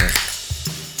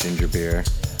ginger beer.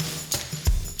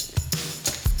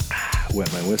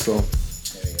 Wet my whistle.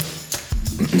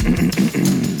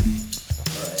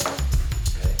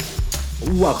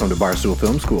 Welcome to Barstool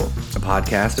Film School, a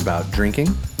podcast about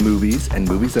drinking, movies, and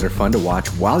movies that are fun to watch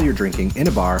while you're drinking in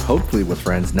a bar, hopefully with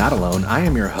friends, not alone. I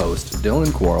am your host,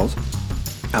 Dylan Quarles.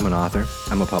 I'm an author,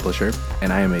 I'm a publisher,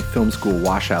 and I am a film school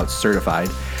washout certified.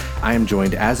 I am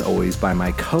joined, as always, by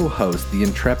my co-host, the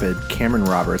intrepid Cameron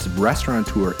Roberts,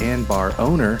 restaurateur and bar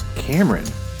owner. Cameron,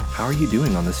 how are you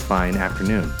doing on this fine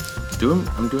afternoon?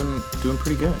 I'm doing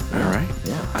pretty good. Yeah. All right.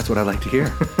 Yeah. That's what I like to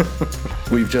hear.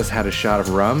 We've just had a shot of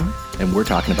rum, and we're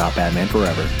talking about Batman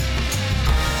Forever.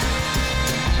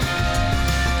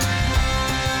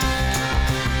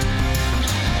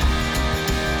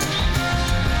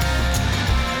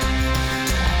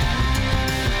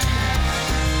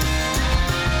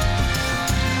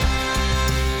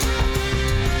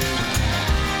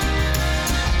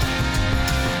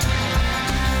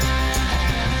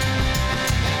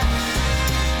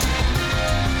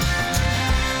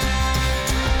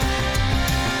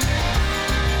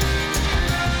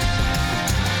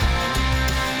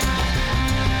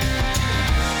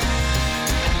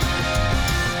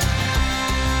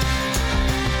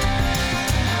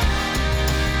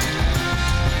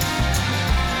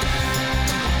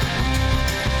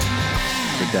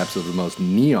 Depths of the most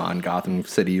neon Gotham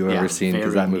City you've ever seen,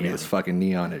 because that movie is fucking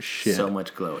neon as shit. So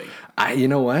much glowing. You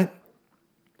know what?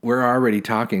 We're already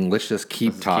talking. Let's just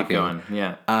keep talking. Keep going.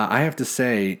 Yeah. I have to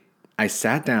say, I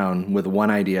sat down with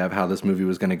one idea of how this movie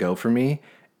was going to go for me,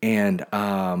 and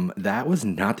that was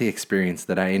not the experience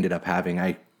that I ended up having.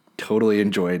 I totally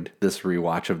enjoyed this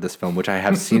rewatch of this film, which I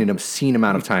have seen an obscene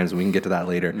amount of times, and we can get to that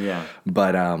later. Yeah.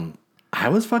 But I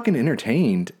was fucking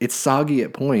entertained. It's soggy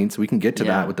at points. We can get to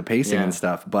that with the pacing and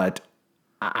stuff, but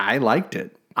I liked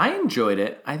it. I enjoyed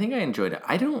it. I think I enjoyed it.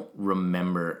 I don't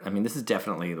remember. I mean, this is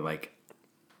definitely like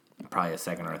probably a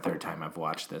second or a third time I've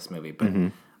watched this movie, but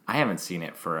I haven't seen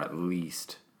it for at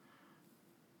least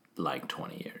like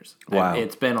 20 years. Wow.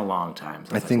 It's been a long time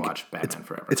since I've watched Batman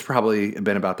Forever. It's probably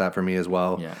been about that for me as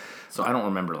well. Yeah. So I don't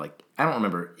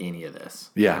remember any of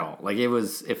this at all. Like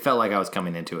it felt like I was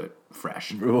coming into it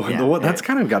fresh. That's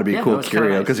kind of got to be a cool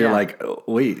curio, because you're like, oh,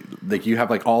 wait, like you have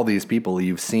like all these people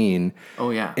you've seen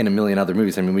in a million other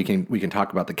movies. I mean, we can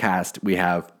talk about the cast. We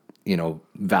have,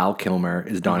 Val Kilmer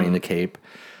is donning the cape.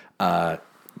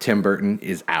 Tim Burton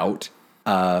is out.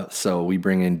 So we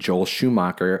bring in Joel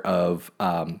Schumacher of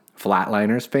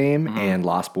Flatliners fame and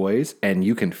Lost Boys, and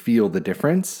you can feel the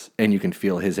difference, and you can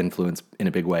feel his influence in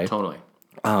a big way. Totally.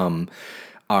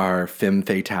 Our femme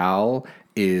fatale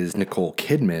is Nicole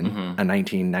Kidman, a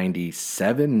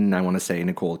 1997, I want to say,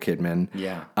 Nicole Kidman.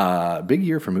 Yeah. Big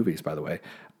year for movies, by the way.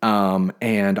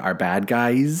 And our bad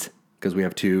guys, because we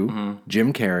have two,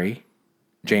 Jim Carrey,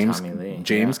 James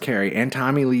Carrey, and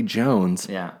Tommy Lee Jones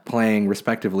playing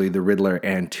respectively the Riddler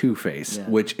and Two-Face,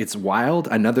 which it's wild.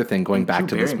 Another thing going back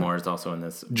to this. Drew Barrymore is also in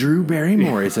this. Drew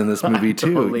Barrymore is in this movie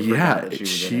too. Totally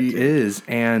she is,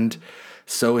 and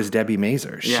so is Debbie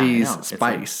Mazar. She's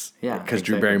Spice, because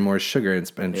Drew Barrymore's Sugar and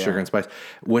Sugar and Spice.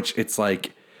 Which it's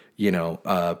like,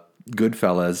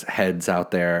 Goodfellas heads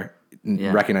out there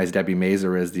recognize Debbie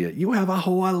Mazar as you have a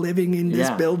whore living in this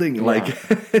building. Yeah.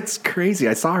 Like, it's crazy.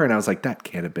 I saw her and I was like, that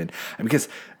can't have been. Because,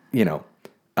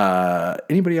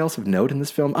 anybody else of note in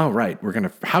this film? Oh, right.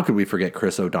 How could we forget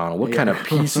Chris O'Donnell? What kind of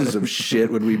pieces of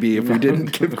shit would we be if we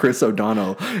didn't give Chris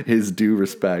O'Donnell his due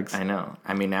respects? I know.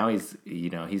 I mean, now he's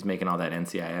making all that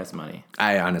NCIS money.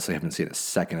 I honestly haven't seen a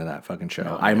second of that fucking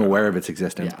show. I'm aware of its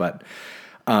existence, but...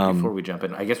 Before we jump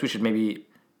in, I guess we should maybe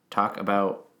talk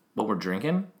about what we're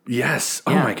drinking. Yes.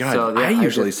 Oh my God. So, I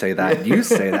usually say that. You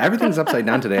say that. Everything's upside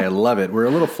down today. I love it. We're a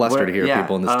little flustered to hear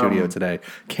people in the studio today.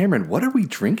 Cameron, what are we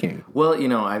drinking? Well, this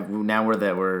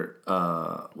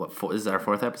is our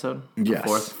fourth episode?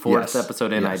 Yes. Fourth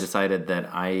episode in, yes. I decided that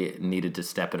I needed to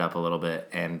step it up a little bit,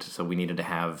 and so we needed to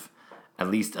have at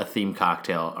least a theme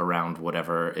cocktail around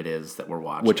whatever it is that we're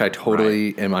watching. Which I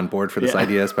totally am on board for this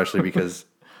idea, especially because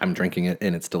I'm drinking it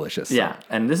and it's delicious. Yeah.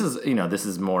 And this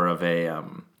is more of a...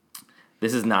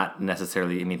 This is not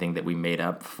necessarily anything that we made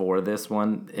up for this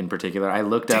one in particular. I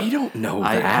looked up. You don't know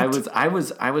that. I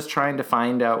was trying to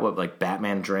find out what like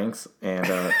Batman drinks, and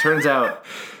turns out,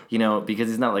 because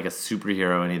he's not like a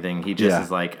superhero or anything. He just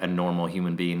is like a normal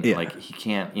human being. Yeah. Like he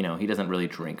can't, he doesn't really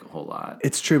drink a whole lot.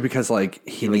 It's true, because like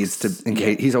he needs to, in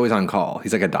case he's always on call.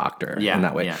 He's like a doctor in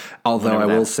that way. Yeah. Although I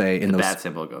will say in the those bat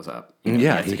symbol goes up. He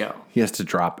has to go. He has to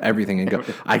drop everything and go.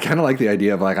 I kind of like the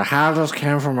idea of like, I just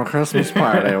came from a Christmas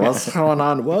party. What's going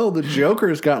on? Well, the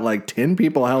Joker's got like 10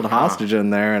 people held hostage in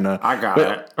there, and I got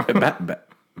it.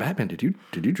 Batman, did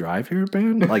you drive here,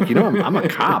 man? Like, I'm a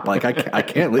cop. Like, I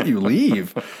can't let you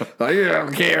leave. Like,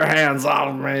 get your hands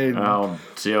off me. I'll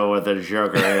deal with the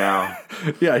Joker now.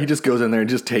 Yeah, he just goes in there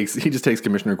and takes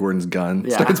Commissioner Gordon's gun,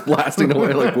 starts blasting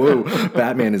away. Like, whoa,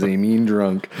 Batman is a mean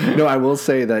drunk. No, I will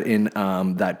say that in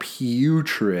that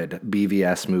putrid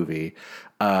BVS movie,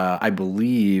 I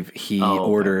believe he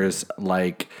orders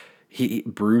like.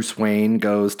 Bruce Wayne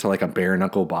goes to like a bare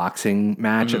knuckle boxing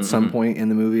match at some point in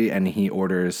the movie, and he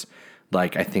orders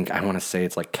like I want to say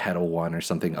it's like Kettle One or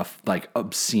something like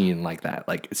obscene like that.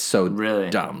 Like it's so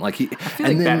dumb. Like I feel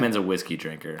like Batman's a whiskey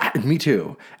drinker. Me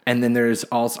too. And then there's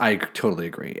also I totally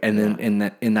agree. And then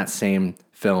in that same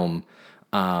film,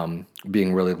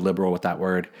 being really liberal with that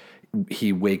word,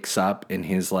 he wakes up in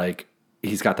his like.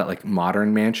 He's got that like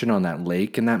modern mansion on that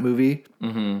lake in that movie.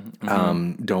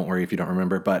 Don't worry if you don't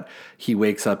remember, but he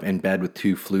wakes up in bed with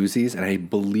 2 floozies, and I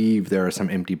believe there are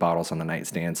some empty bottles on the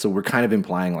nightstand. So we're kind of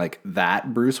implying like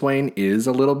that Bruce Wayne is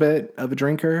a little bit of a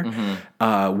drinker,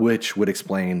 which would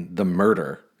explain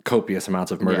the copious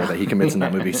amounts of murder that he commits in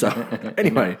that movie. So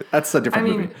anyway, that's a different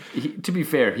movie. To be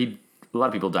fair, a lot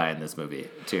of people die in this movie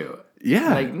too.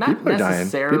 Yeah, like not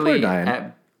necessarily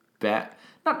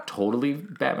not totally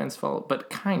Batman's fault,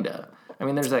 but kinda. I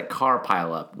mean, there's that car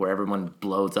pileup where everyone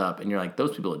blows up, and you're like,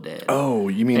 those people are dead. Oh,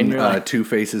 you mean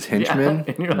Two-Face's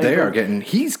henchmen? Yeah, they are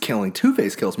he's killing.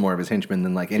 Two-Face kills more of his henchmen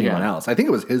than like anyone else. I think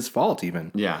it was his fault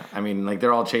even. Yeah, I mean, like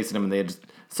they're all chasing him, and they just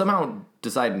somehow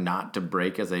decide not to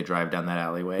brake as they drive down that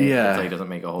alleyway. Yeah. It's like, doesn't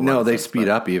make a whole lot No, of they sense, speed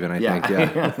up even, I think,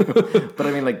 yeah. But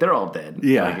I mean, like, they're all dead.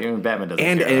 Yeah. Like, even Batman doesn't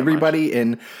and care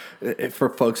everybody for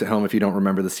folks at home, if you don't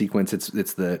remember the sequence, it's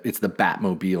the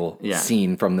Batmobile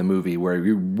scene from the movie where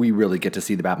we really get to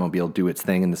see the Batmobile do its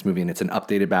thing in this movie, and it's an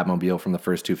updated Batmobile from the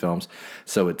first 2 films.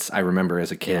 So I remember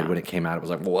as a kid when it came out, it was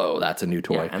like, whoa, that's a new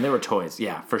toy. Yeah, and they were toys,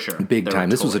 for sure. Big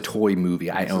time. This was a toy movie.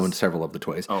 I owned several of the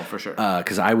toys. Oh, for sure.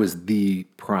 Because I was the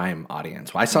prime audience.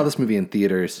 Well, I saw this movie in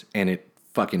theaters, and it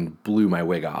fucking blew my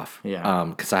wig off. Yeah.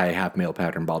 Because I have male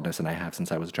pattern baldness, and I have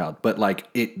since I was a child. But like,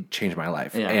 it changed my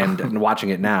life. Yeah. And watching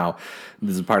it now,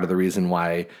 this is part of the reason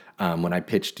why when I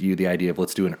pitched you the idea of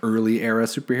let's do an early era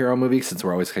superhero movie, since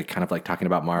we're always kind of like talking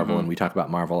about Marvel, and we talk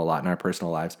about Marvel a lot in our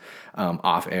personal lives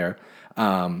off air.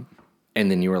 And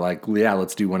then you were like, yeah,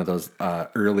 let's do one of those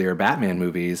earlier Batman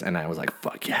movies. And I was like,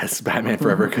 fuck yes, Batman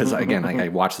Forever. Because again, like I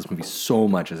watched this movie so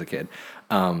much as a kid.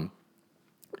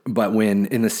 But when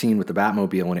in the scene with the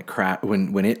Batmobile,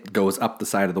 when it goes up the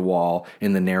side of the wall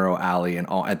in the narrow alley and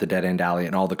all at the dead end alley,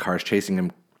 and all the cars chasing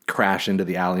him crash into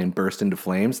the alley and burst into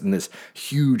flames, and this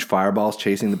huge fireball's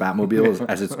chasing the Batmobile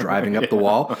as it's driving up the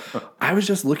wall, I was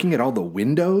just looking at all the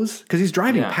windows because he's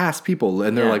driving past people,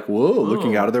 and they're like, whoa,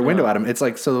 looking out of their window at him. It's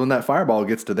like, so when that fireball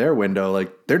gets to their window,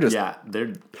 like they're just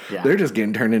they're just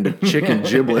getting turned into chicken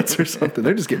giblets or something.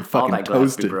 They're just getting fucking all that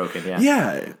toasted. Glass be broken,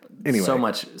 yeah. Anyway,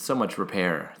 so much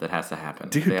repair that has to happen.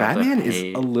 Dude, Batman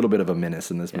is a little bit of a menace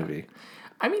in this movie.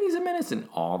 I mean, he's a menace in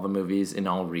all the movies, in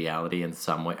all reality, in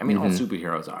some way. I mean, all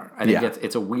superheroes are. I think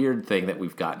it's a weird thing that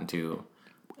we've gotten to.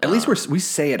 At least we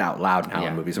say it out loud now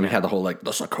in movies. And we had the whole like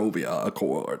the Sokovia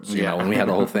Accords, you know, and we had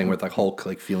the whole thing with like Hulk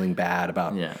like feeling bad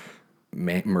about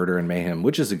murder and mayhem,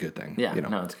 which is a good thing. Yeah, you know?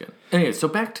 No, it's good. Anyway, so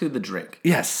back to the drink.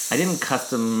 Yes, I didn't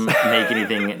custom make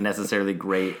anything necessarily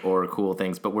great or cool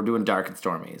things, but we're doing dark and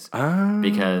stormies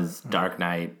because Dark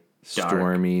Night,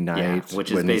 Stormy Night,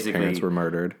 which is when basically his parents were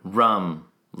murdered. Rum,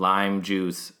 lime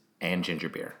juice, and ginger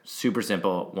beer. Super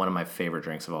simple. One of my favorite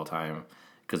drinks of all time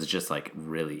because it's just like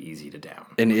really easy to down.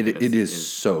 And it is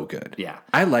so good. Yeah.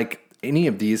 I like any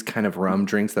of these kind of rum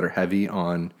drinks that are heavy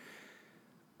on,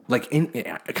 like,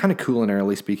 kind of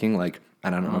culinarily speaking, like, I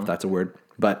don't know if that's a word,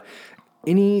 but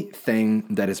anything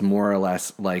that is more or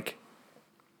less like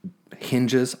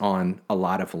hinges on a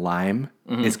lot of lime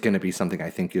is going to be something I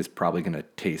think is probably going to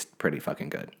taste pretty fucking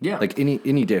good. Yeah. Like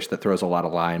any dish that throws a lot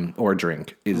of lime or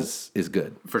drink is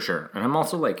good. For sure. And I'm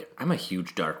also like, I'm a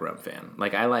huge dark rum fan.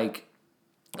 Like I like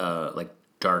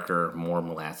darker, more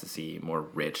molassesy, more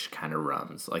rich kind of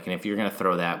rums. Like, and if you're going to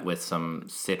throw that with some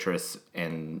citrus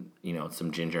and, you know,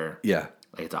 some ginger. Yeah.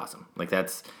 Like it's awesome. Like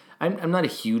that's, I'm not a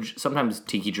huge, sometimes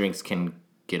tiki drinks can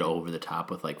get over the top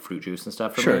with like fruit juice and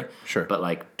stuff for me. Sure. But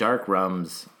like dark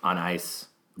rums on ice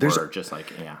are just like,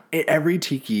 every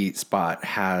tiki spot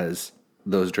has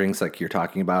those drinks like you're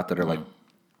talking about that are like,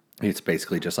 it's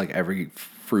basically just like every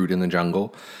fruit in the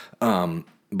jungle.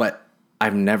 But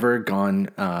I've never gone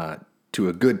to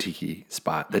a good tiki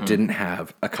spot that didn't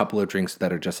have a couple of drinks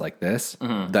that are just like this,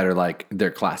 that are like,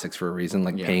 they're classics for a reason.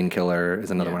 Like Painkiller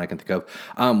is another one I can think of.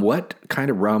 What kind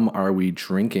of rum are we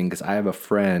drinking? Because I have a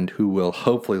friend who will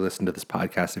hopefully listen to this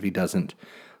podcast. If he doesn't,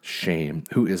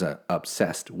 who is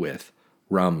obsessed with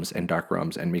rums and dark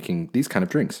rums and making these kind of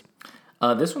drinks.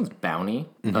 This one's Bounty.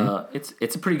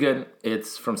 It's a pretty good.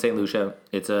 It's from St. Lucia.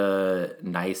 It's a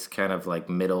nice kind of like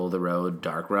middle of the road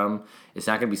dark rum. It's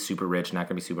not gonna be super rich, not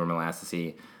gonna be super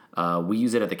molassesy. We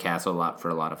use it at the castle a lot for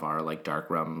a lot of our like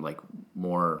dark rum, like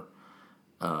more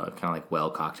kind of like well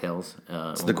cocktails.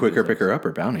 It's the quicker picker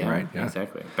upper Bounty, right? Yeah,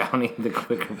 exactly. Bounty, the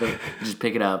quicker picker. Just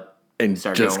pick it up and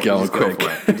start going quick. Go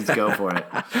for it. Just go for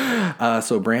it.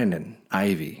 So Brandon,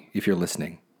 Ivy, if you're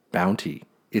listening, Bounty.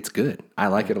 It's good. I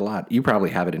like it a lot. You probably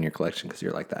have it in your collection because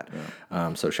you're like that.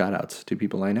 Yeah. So shout outs to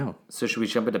people I know. So should we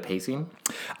jump into pacing?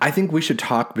 I think we should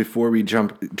talk before we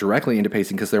jump directly into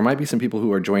pacing because there might be some people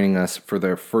who are joining us for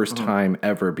their first time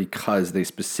ever because they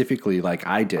specifically, like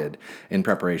I did in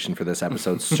preparation for this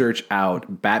episode, search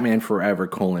out Batman Forever :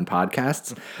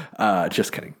 podcasts.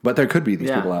 Just kidding. But there could be these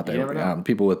people out there.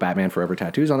 People with Batman Forever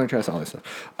tattoos on their chest, all this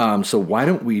stuff. So why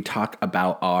don't we talk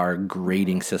about our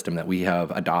grading system that we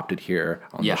have adopted here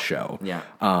on the show.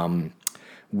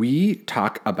 We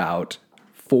talk about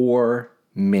 4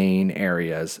 main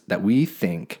areas that we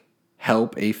think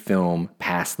help a film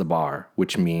pass the bar,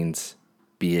 which means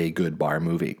be a good bar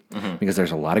movie. Because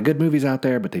there's a lot of good movies out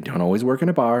there, but they don't always work in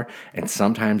a bar, and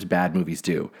sometimes bad movies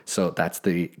do. So that's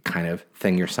the kind of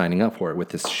thing you're signing up for with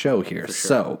this show here. Sure.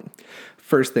 So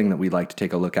first thing that we like to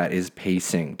take a look at is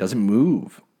pacing. Does it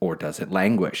move? Or does it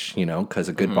languish? Because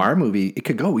a good bar movie, it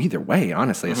could go either way,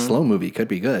 honestly. A slow movie could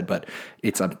be good, but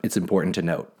it's important to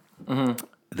note.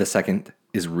 The second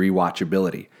is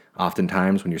rewatchability.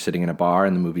 Oftentimes, when you're sitting in a bar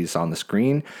and the movie's on the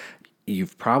screen,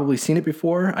 you've probably seen it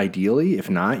before, ideally. If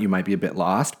not, you might be a bit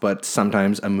lost, but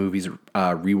sometimes a movie's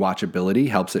rewatchability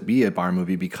helps it be a bar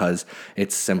movie because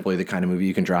it's simply the kind of movie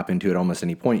you can drop into at almost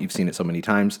any point. You've seen it so many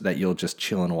times that you'll just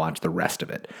chill and watch the rest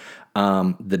of it.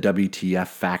 The WTF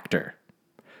factor.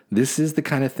 This is the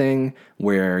kind of thing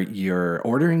where you're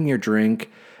ordering your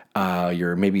drink,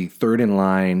 you're maybe third in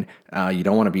line, you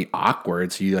don't want to be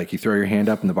awkward, so you throw your hand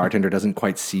up and the bartender doesn't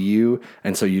quite see you,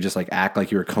 and so you just act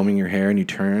like you were combing your hair and you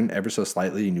turn ever so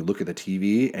slightly and you look at the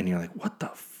TV and you're like, what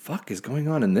the fuck is going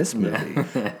on in this movie?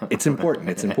 It's important.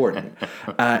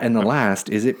 And the last,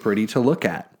 is it pretty to look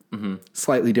at?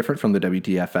 Slightly different from the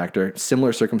WTF factor.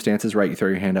 Similar circumstances, right? You throw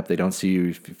your hand up, they don't see you,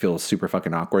 you feel super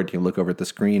fucking awkward. You look over at the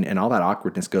screen, and all that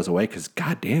awkwardness goes away because,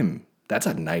 goddamn, that's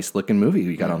a nice looking movie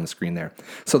we got on the screen there.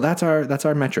 So that's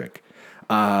our metric.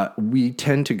 We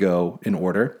tend to go in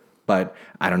order, but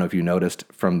I don't know if you noticed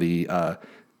from the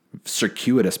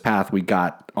circuitous path we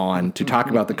got on to talk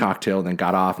about the cocktail, then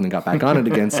got off and then got back on it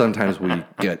again. Sometimes we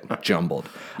get jumbled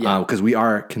because we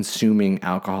are consuming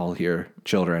alcohol here,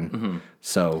 children.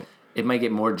 So it might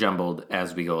get more jumbled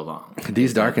as we go along.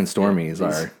 These dark and stormies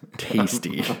are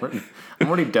tasty. I'm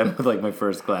already done with my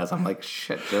first glass. I'm like,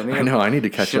 shit. I know. I need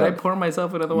to catch up. Should I pour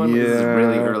myself another one? Yeah, this is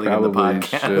really early in the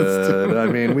podcast. Should. I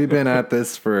mean, we've been at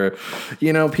this for,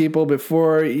 people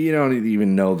before, you don't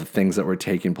even know the things that were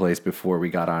taking place before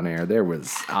we got on air. There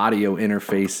was audio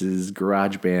interfaces,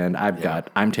 GarageBand.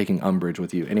 I'm taking umbrage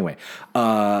with you. Anyway,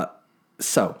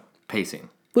 so.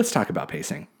 Pacing. Let's talk about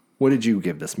pacing. What did you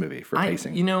give this movie for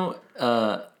pacing?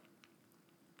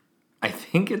 I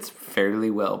think it's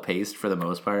fairly well paced for the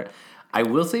most part. I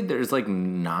will say there's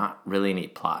not really any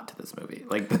plot to this movie.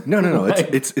 No.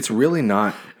 It's really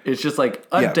not. It's just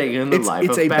a day in the life of Batman.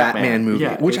 It's a Batman movie,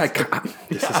 which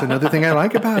this is another thing I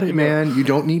like about it, man. You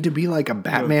don't need to be like a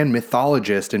Batman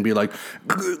mythologist and be like.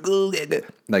 Well,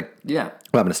 I'm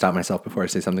going to stop myself before I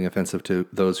say something offensive to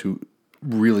those who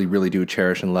really, really do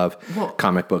cherish and love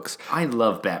comic books. I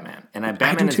love Batman, and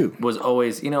Batman was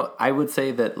always, I would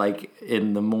say that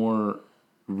in the more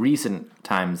recent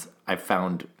times, I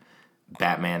found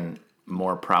Batman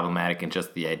more problematic in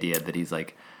just the idea that he's a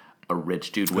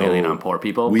rich dude wailing on poor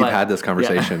people. We've had this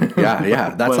conversation.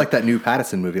 Yeah. That's like that new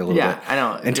Pattinson movie a little bit. Yeah, I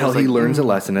know. Until he learns a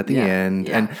lesson at the end.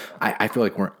 Yeah. And I feel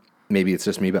like maybe it's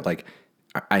just me, but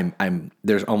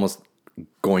there's almost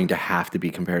going to have to be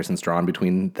comparisons drawn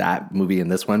between that movie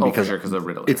and this one because the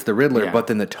Riddler. It's the Riddler, but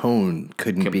then the tone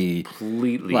couldn't be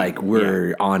completely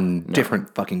we're on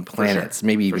different fucking planets,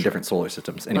 maybe even different solar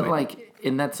systems. Anyway, but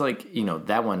and that's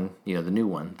that one, the new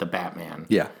one, the Batman.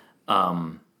 Yeah.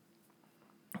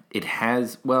 It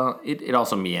has it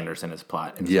also meanders in its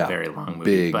plot. It's a very long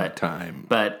movie, big time.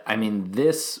 But I mean,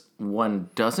 this one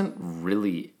doesn't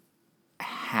really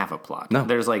have a plot. No,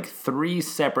 there's 3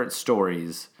 separate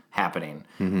stories happening.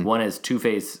 Mm-hmm. One is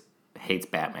Two-Face hates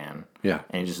Batman. Yeah.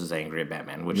 And he just is angry at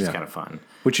Batman, which is kind of fun.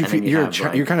 Which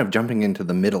you're kind of jumping into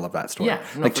the middle of that story. Yeah.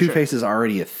 No, Two-Face is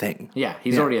already a thing. Yeah,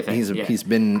 he's already a thing. He's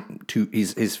been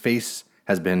his face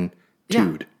has been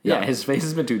Tude. Yeah, his face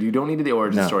has been Tude. You don't need the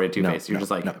origin story of Two-Face. You're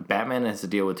just like, Batman has to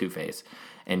deal with Two-Face.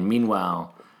 And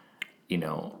meanwhile,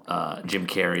 Jim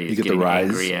Carrey is getting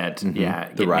angry at...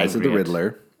 The rise of the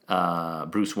Riddler.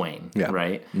 Bruce Wayne,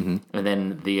 right? Mm-hmm. And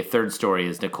then the third story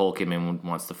is Nicole Kidman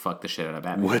wants to fuck the shit out of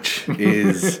Batman. Which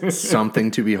is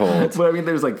something to behold. But I mean,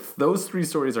 there's like, those three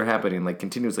stories are happening like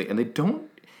continuously, and they don't...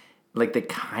 Like, they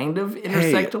kind of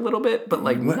intersect a little bit, but,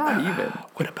 like, not even.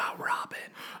 What about Robin?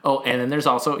 Oh, and then there's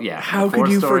also, How could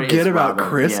you forget about Robin.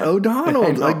 Chris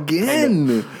O'Donnell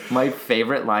again? My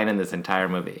favorite line in this entire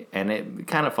movie, and it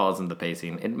kind of falls into the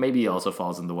pacing. It maybe also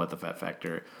falls into what the Fat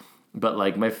Factor. But,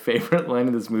 like, my favorite line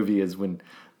in this movie is when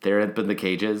they're up in the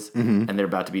cages, and they're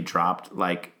about to be dropped.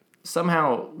 Like,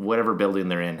 somehow, whatever building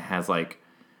they're in has, like,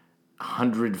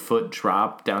 100-foot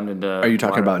drop down into... Are you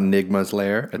talking about Nigma's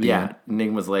lair at the end? Yeah,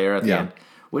 Nigma's lair at the end.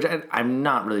 Which I'm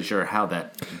not really sure how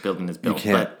that building is built.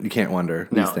 You can't wonder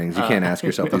these things. You can't ask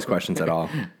yourself these questions at all.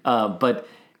 But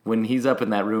when he's up in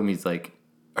that room, he's like,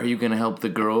 are you going to help the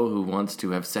girl who wants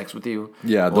to have sex with you?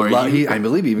 Yeah, I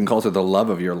believe he even calls her the love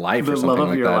of your life or something like that. The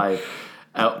love of your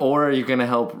life. Or are you going to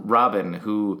help Robin,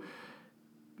 who...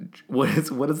 What is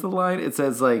the line? It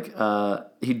says, like,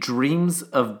 he dreams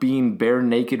of being bare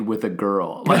naked with a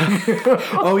girl. Like,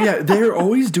 oh, yeah. They're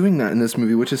always doing that in this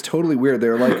movie, which is totally weird.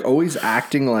 They're, like, always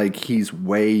acting like he's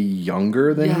way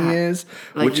younger than he is,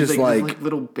 which is, like...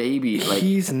 little baby. Like,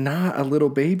 he's not a little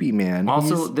baby, man.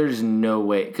 Also, there's no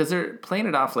way... Because they're playing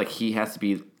it off like he has to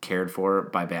be cared for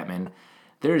by Batman.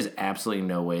 There's absolutely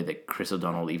no way that Chris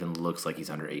O'Donnell even looks like he's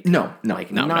under 18. No. Not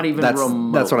even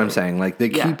remotely. That's what I'm saying. Like, they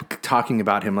keep talking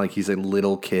about him like he's a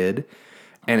little kid,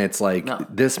 and it's like,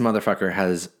 this motherfucker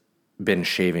has been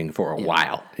shaving for a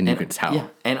while, and you can tell. Yeah,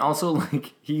 and also,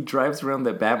 like, he drives around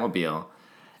the Batmobile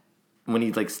when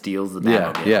he, like, steals the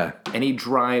Batmobile. Yeah. And he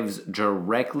drives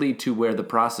directly to where the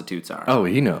prostitutes are. Oh,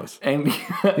 he knows. And he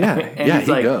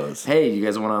like, goes. Hey, you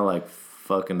guys want to, like,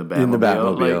 fucking the Batmobile. In the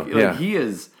Batmobile, like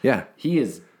he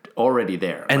is already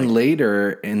there. And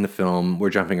later in the film, we're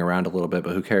jumping around a little bit,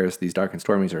 but who cares? These dark and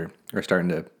stormies are starting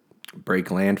to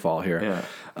break landfall here.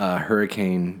 Yeah.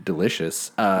 Hurricane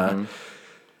Delicious.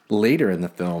 Later in the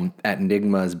film, at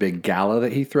Nigma's big gala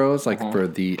that he throws, like for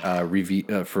the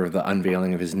for the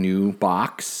unveiling of his new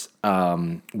box,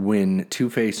 when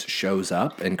Two-Face shows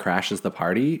up and crashes the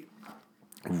party,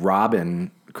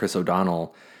 Robin, Chris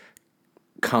O'Donnell,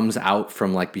 comes out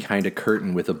from like behind a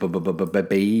curtain with a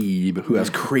babe who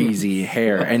has crazy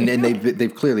hair, and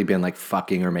they've clearly been like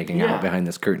fucking or making out behind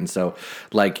this curtain. So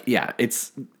like,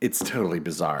 it's totally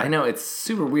bizarre. I know, it's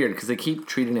super weird because they keep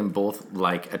treating him both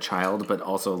like a child, but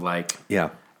also like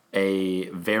a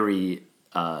very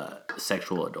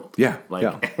sexual adult. Yeah,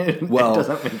 like it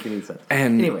doesn't make any sense.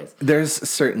 And anyways, there's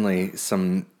certainly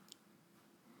some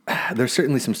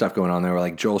stuff going on there where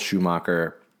like Joel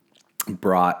Schumacher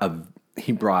brought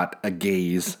a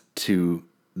gaze to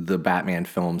the Batman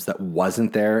films that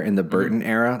wasn't there in the Burton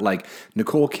era. Like,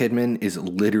 Nicole Kidman is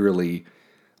literally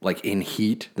like in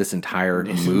Heat this entire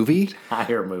movie.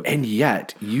 And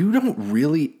yet you don't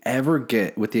really ever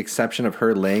get, with the exception of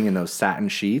her laying in those satin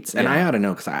sheets. And I ought to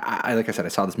know, because I like I said, I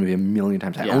saw this movie a million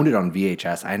times. I owned it on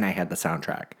VHS, and I had the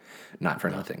soundtrack. Not for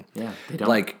nothing. Yeah, they don't.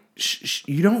 Like,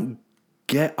 you don't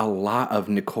get a lot of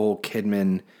Nicole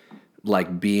Kidman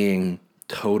like being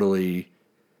totally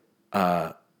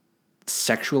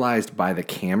sexualized by the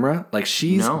camera. Like,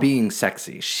 she's being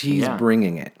sexy. She's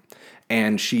bringing it.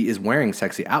 And she is wearing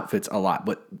sexy outfits a lot,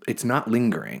 but it's not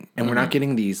lingering. And we're not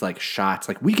getting these like shots.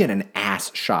 Like, we get an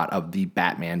ass shot of the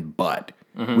Batman butt.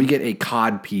 We get a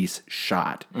codpiece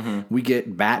shot. We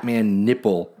get Batman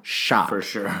nipple shot. For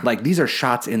sure. Like, these are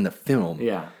shots in the film.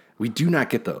 Yeah. We do not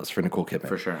get those for Nicole Kidman.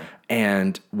 For sure.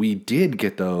 And we did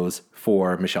get those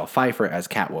for Michelle Pfeiffer as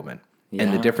Catwoman. Yeah.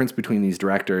 And the difference between these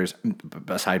directors,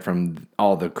 aside from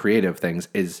all the creative things,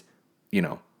 is,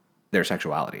 their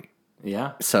sexuality.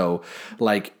 Yeah. So,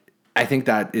 like, I think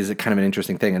that is a kind of an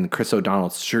interesting thing. And Chris O'Donnell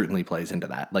certainly plays into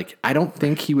that. Like, I don't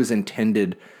think he was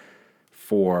intended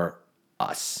for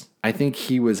us. I think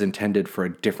he was intended for a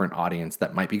different audience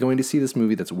that might be going to see this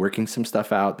movie, that's working some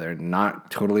stuff out. They're not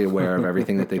totally aware of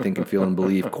everything that they think and feel and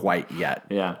believe quite yet.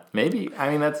 Yeah, maybe. I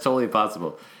mean, that's totally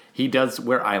possible. He does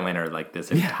wear eyeliner like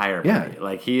this entire movie. Yeah.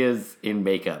 Like, he is in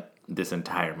makeup this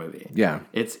entire movie. Yeah.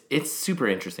 It's super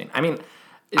interesting. I mean,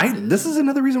 this is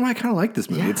another reason why I kind of like this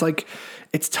movie. Yeah. It's like,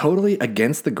 it's totally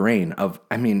against the grain of,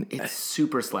 it's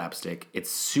super slapstick. It's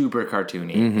super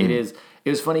cartoony. It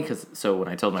was funny because, so when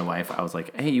I told my wife, I was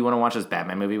like, hey, you want to watch this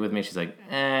Batman movie with me? She's like,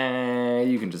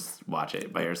 you can just watch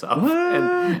it by yourself.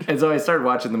 And so I started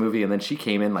watching the movie, and then she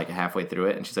came in like halfway through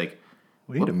it, and she's like,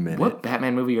 wait a minute. What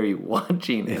Batman movie are you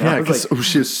watching? And Yeah, I was like,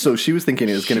 she was thinking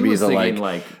it was going to be the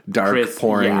like dark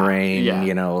pouring rain,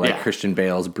 Christian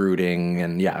Bale's brooding,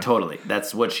 and totally.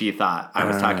 That's what she thought I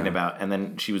was talking about. And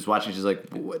then she was watching. She's like,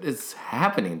 "What is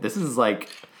happening? This is like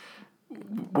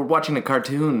we're watching a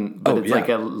cartoon, but it's like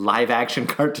a live action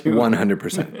cartoon."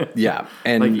 100%. Yeah,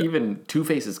 and like even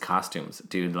Two-Face's costumes,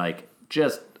 dude, like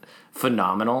just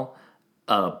phenomenal,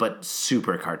 but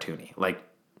super cartoony, like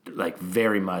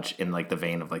very much in like the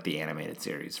vein of like the animated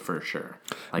series for sure.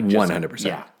 Like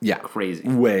 100%. Yeah, crazy,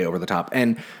 way over the top.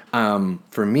 And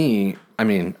for me, I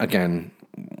mean, again,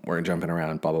 we're jumping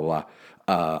around, blah blah blah.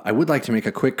 I would like to make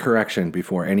a quick correction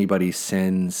before anybody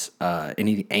sends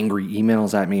any angry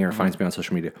emails at me or finds me on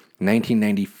social media.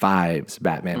 1995's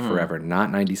Batman Forever,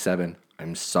 not 97.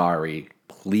 I'm sorry.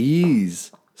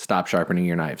 Please stop sharpening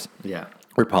your knives. Yeah.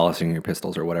 Or polishing your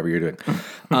pistols or whatever you're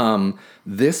doing.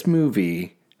 This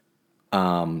movie,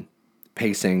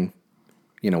 pacing,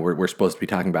 we're supposed to be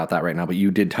talking about that right now, but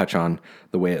you did touch on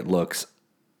the way it looks.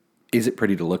 Is it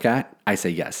pretty to look at? I say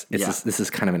yes. This is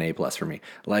kind of an A+ for me.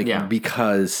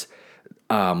 Because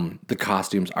the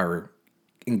costumes are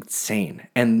insane.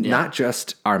 And not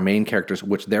just our main characters,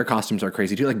 which their costumes are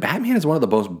crazy too. Like Batman is one of the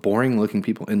most boring looking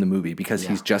people in the movie because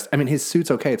he's just, I mean, his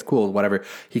suit's okay. It's cool, whatever.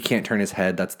 He can't turn his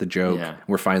head. That's the joke. Yeah.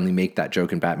 We're finally make that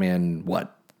joke in Batman,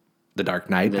 The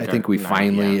Dark Knight. I think we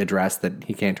finally addressed that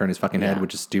he can't turn his fucking head,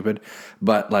 which is stupid.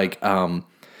 But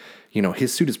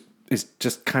his suit is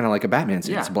just kind of like a Batman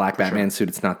suit. It's a black Batman suit.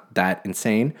 It's not that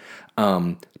insane.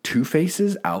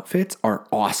 Two-Face's outfits are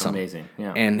awesome. Amazing,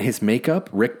 yeah. And his makeup,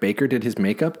 Rick Baker did his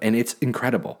makeup, and it's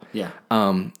incredible. Yeah.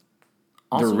 The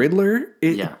Riddler,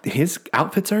 his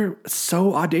outfits are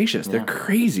so audacious. They're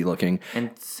crazy looking.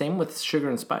 And same with Sugar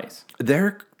and Spice.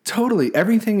 They're totally,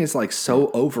 everything is like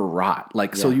so overwrought.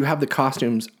 So you have the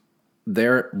costumes,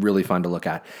 they're really fun to look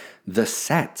at. The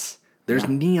sets, there's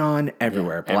neon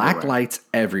everywhere, black lights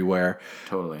everywhere.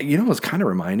 Totally. You know, it was kind of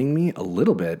reminding me a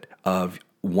little bit of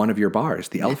one of your bars,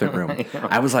 the Elephant Room.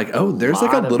 I was like, oh, there's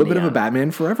like a little bit of a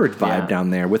Batman Forever vibe down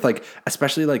there with like,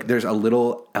 especially like there's a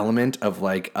little element of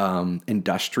like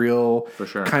industrial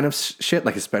kind of shit,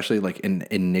 like especially like in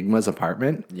Enigma's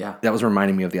apartment. Yeah. That was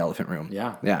reminding me of the Elephant Room.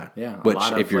 Yeah. Yeah. Yeah. Which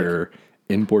if you're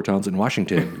in Port Townsend,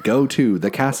 Washington, go to the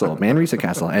castle, Manresa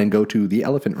Castle, and go to the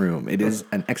Elephant Room. It is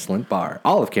an excellent bar.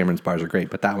 All of Cameron's bars are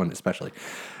great, but that one especially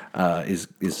is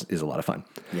a lot of fun.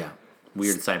 Yeah.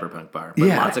 Weird cyberpunk bar. But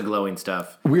lots of glowing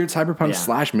stuff. Weird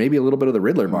cyberpunk / maybe a little bit of the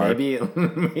Riddler bar. Maybe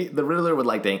the Riddler would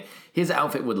like to. His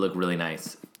outfit would look really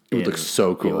nice. It would look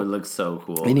so cool. It would look so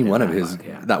cool. Any one of his,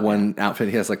 that one outfit,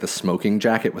 he has like the smoking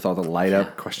jacket with all the light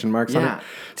up question marks on it.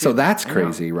 Dude, so that's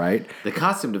crazy, right? The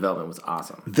costume development was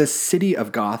awesome. The city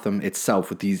of Gotham itself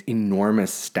with these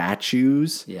enormous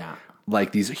statues. Yeah.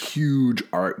 Like these huge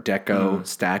Art Deco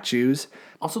statues.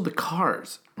 Also the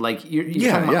cars. Like you're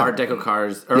talking about Art Deco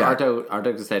cars or Art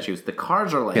Deco statues. The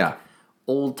cars are like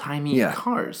old timey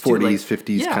cars. 40s, like,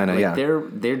 50s kind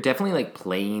of, They're definitely like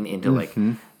playing into like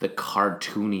the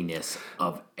cartooniness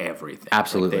of everything.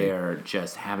 Absolutely. Like, they're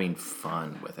just having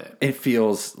fun with it. It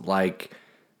feels like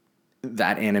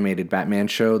that animated Batman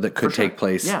show that could take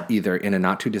place either in a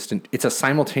not too distant, it's a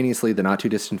simultaneously the not too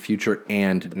distant future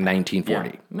and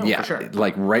 1940. For sure.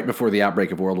 Like right before the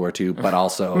outbreak of World War II, but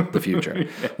also the future,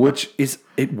 which is,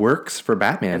 it works for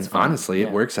Batman. Honestly,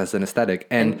 it works as an aesthetic.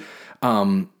 And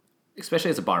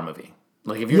especially as a bar movie.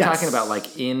 Like if you're talking about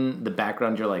like in the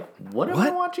background, you're like, what am I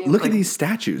watching? Look at these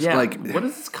statues. Yeah, like what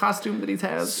is this costume that he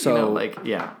has? So,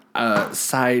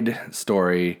 side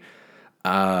story,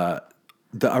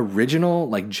 the original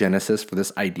like genesis for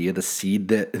this idea, the seed,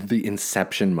 the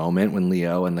inception moment when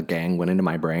Leo and the gang went into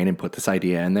my brain and put this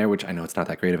idea in there, which I know it's not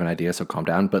that great of an idea, so calm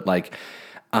down, but like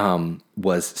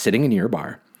was sitting in your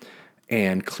bar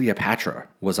and Cleopatra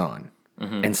was on.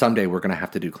 And someday we're going to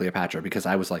have to do Cleopatra because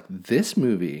I was like, this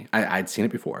movie, I'd seen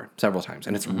it before several times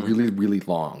and it's really, really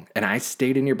long. And I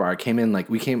stayed in your bar. I came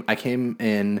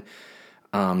in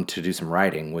to do some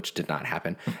writing, which did not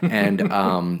happen.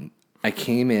 And I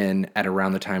came in at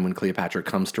around the time when Cleopatra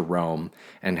comes to Rome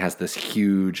and has this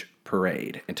huge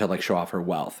parade and to like show off her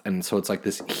wealth. And so it's like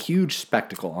this huge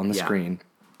spectacle on the screen.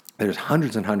 There's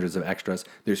hundreds and hundreds of extras.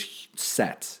 There's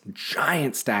sets,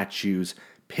 giant statues,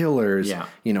 pillars,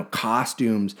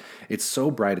 costumes. It's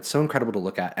so bright. It's so incredible to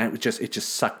look at. And it just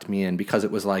sucked me in because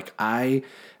it was like and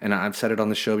I've said it on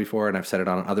the show before and I've said it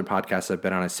on other podcasts I've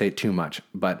been on. I say it too much,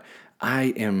 but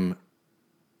I am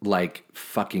like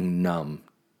fucking numb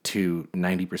to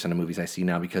 90% of movies I see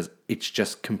now because it's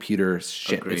just computer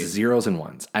shit. Agreed. It's zeros and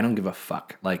ones. I don't give a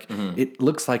fuck. Like it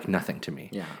looks like nothing to me.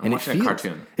 Yeah, and watching a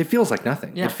cartoon. It feels like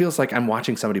nothing. Yeah. It feels like I'm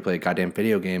watching somebody play a goddamn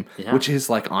video game, Yeah. which is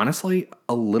like honestly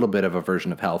a little bit of a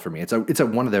version of hell for me. It's a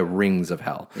one of the rings of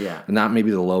hell. Yeah. Not maybe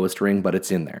the lowest ring, but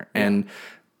it's in there. Yeah. And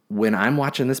when I'm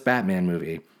watching this Batman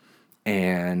movie,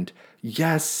 and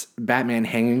yes, Batman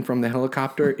hanging from the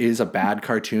helicopter is a bad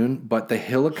cartoon, but the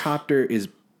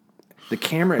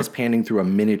camera is panning through a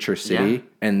miniature city,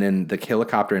 and then the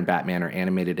helicopter and Batman are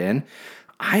animated in.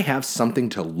 I have something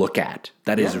to look at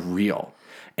that is real.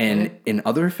 And in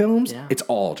other films, it's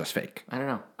all just fake. I don't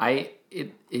know.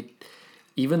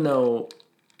 Even though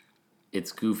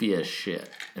it's goofy as shit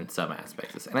in some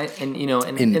aspects, and you know,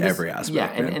 in every aspect, yeah,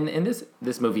 and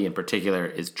this movie in particular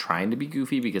is trying to be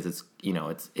goofy because it's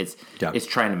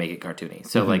trying to make it cartoony.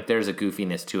 So like, there's a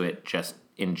goofiness to it just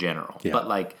in general, but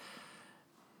like,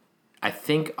 I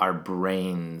think our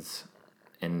brains,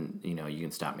 and you know, you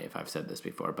can stop me if I've said this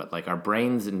before, but like our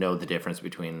brains know the difference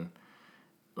between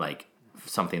like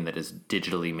something that is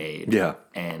digitally made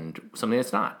and something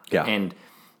that's not. Yeah. And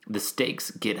the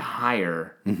stakes get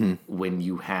higher when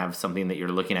you have something that you're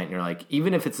looking at and you're like,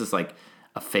 even if it's just like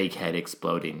a fake head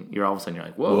exploding, you're all of a sudden you're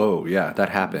like, whoa, yeah, that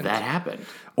happened.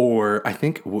 Or I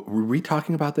think, were we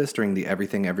talking about this during the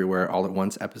Everything Everywhere All at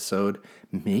Once episode?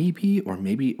 Maybe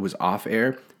it was off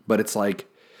air, but it's like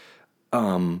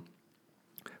when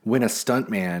a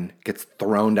stuntman gets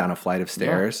thrown down a flight of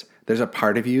stairs, there's a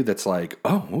part of you that's like,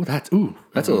 that's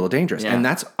a little dangerous. Yeah. And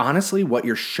that's honestly what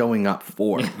you're showing up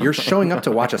for. You're showing up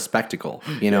to watch a spectacle,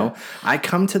 you know? I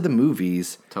come to the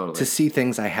movies to see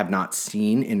things I have not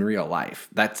seen in real life.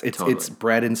 It's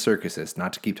bred in circuses,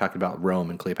 not to keep talking about Rome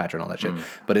and Cleopatra and all that shit,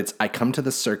 but I come to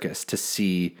the circus to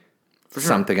see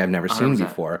something I've never 100%. Seen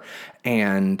before.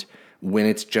 And when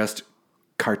it's just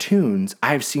cartoons,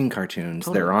 I've seen cartoons.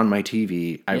 Totally. They're on my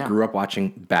TV. I grew up watching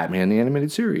Batman the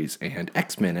Animated Series and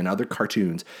X-Men and other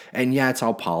cartoons. And yeah, it's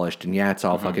all polished and yeah, it's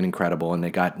all fucking incredible. And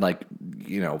they got like,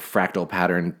 you know, fractal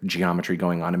pattern geometry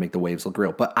going on to make the waves look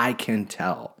real. But I can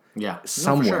tell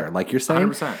somewhere, like you're saying.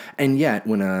 100%. And yet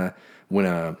when a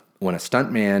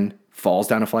stuntman falls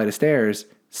down a flight of stairs,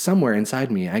 somewhere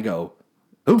inside me, I go,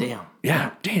 oh, damn.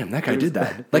 Yeah, damn, that guy did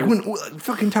that. Like when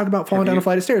fucking talk about falling down a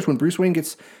flight of stairs, when Bruce Wayne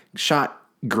gets shot,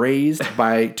 grazed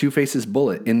by Two-Face's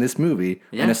bullet in this movie,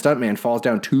 and a stuntman falls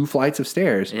down 2 flights of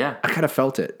stairs, I kind of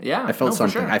felt it. Yeah. I felt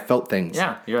something. Sure. I felt things.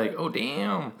 Yeah. You're like, oh,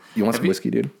 damn. You want some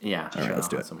whiskey, dude? Yeah. All right, let's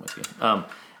do it. Some whiskey.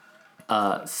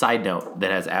 Side note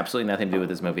that has absolutely nothing to do with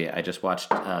this movie. I just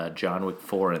watched John Wick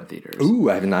 4 in theaters.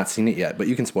 Ooh, I have not seen it yet, but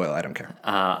you can spoil it. I don't care.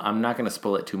 I'm not going to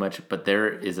spoil it too much, but there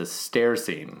is a stair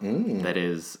scene that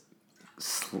is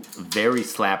very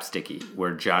slapsticky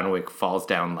where John Wick falls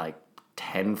down like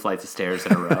 10 flights of stairs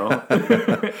in a row.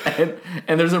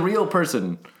 and there's a real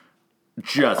person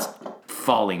just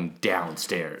falling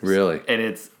downstairs. Really? And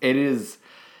it is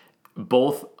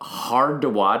both hard to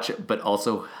watch, but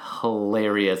also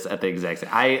hilarious at the exact same.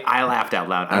 I laughed out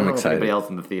loud. I don't know if anybody else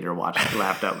in the theater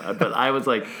laughed out loud, but I was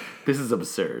like, this is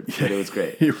absurd. But it was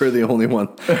great. You were the only one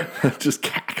just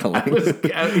cackling.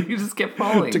 You just kept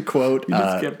falling. You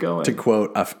just kept going. To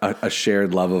quote a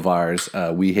shared love of ours,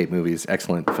 We Hate Movies,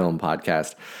 excellent film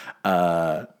podcast.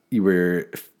 You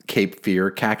were Cape Fear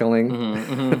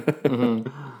cackling.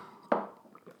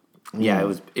 Yeah,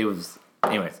 it was.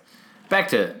 Anyways. Back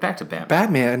to Batman.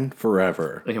 Batman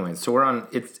Forever. Anyway, so we're on.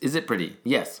 Is it pretty?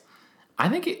 Yes, I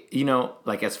think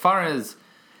like as far as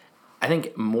I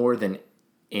think more than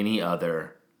any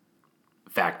other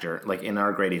factor, like in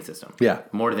our grading system. Yeah.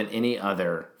 More than any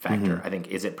other factor, I think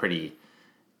Is It Pretty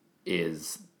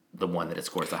is the one that it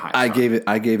scores the highest. I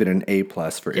gave it an A+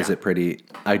 for Is It Pretty.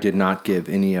 I did not give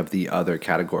any of the other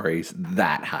categories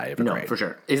that high of a grade. No, for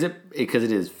sure. Is it because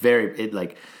it is very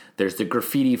there's the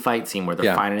graffiti fight scene where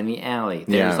they're fighting in the alley.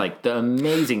 There's like the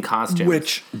amazing costumes.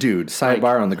 Which, dude,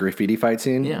 sidebar on the graffiti fight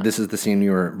scene. Yeah. This is the scene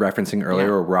you were referencing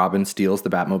earlier where Robin steals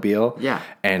the Batmobile. Yeah.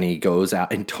 And he goes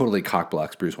out and totally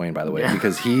cockblocks Bruce Wayne, by the way,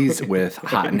 because he's with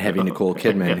hot and heavy Nicole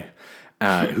Kidman.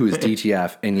 Who is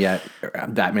DTF, and yet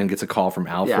Batman gets a call from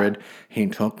Alfred. Yeah. He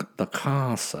took the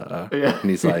car, sir. Yeah. And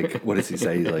he's like, what does he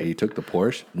say? He's like, he took the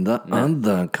Porsche? The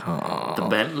other car. The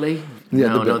Bentley?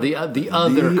 Yeah, the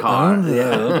other car.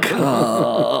 Other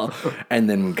car. And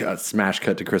then we got smash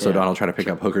cut to Chris O'Donnell trying to pick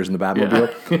up hookers in the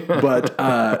Batmobile. But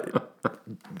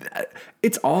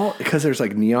it's all, because there's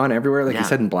like neon everywhere, like you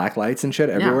said, and black lights and shit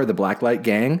everywhere. The Blacklight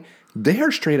Gang, they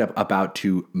are straight up about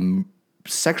to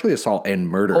sexually assault and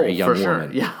murder a young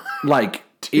woman. Yeah. Like,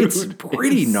 dude, it's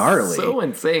pretty gnarly. So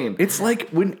insane. It's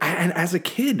like and as a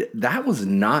kid, that was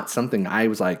not something I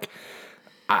was like,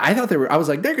 I thought I was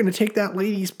like, they're going to take that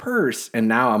lady's purse. And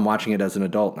now I'm watching it as an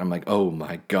adult, and I'm like, oh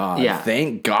my God. Yeah.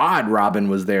 Thank God Robin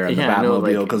was there in the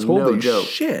Batmobile, because holy joke.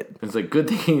 shit. It's like, good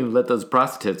thing you let those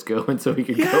prostitutes go, and so he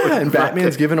could go. Yeah, and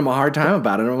Batman's giving him a hard time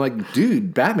about it. And I'm like,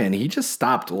 dude, Batman, he just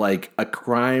stopped like a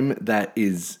crime that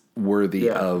is worthy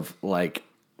of like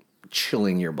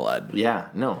chilling your blood. Yeah,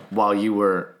 no. While you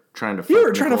were trying to fuck. You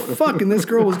were trying to fuck, and this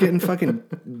girl was getting fucking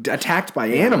attacked by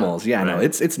animals. Yeah, no,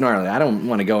 it's gnarly. I don't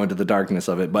want to go into the darkness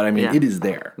of it, but I mean, it is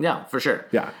there. Yeah, for sure.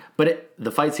 Yeah. But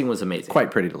the fight scene was amazing.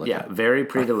 Quite pretty to look at. Yeah, very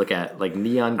pretty to look at. Like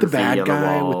neon The graffiti bad on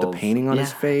guy the walls. with the painting on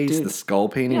his face, dude. the skull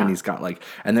painting, Yeah. and he's got like,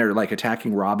 and they're like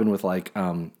attacking Robin with like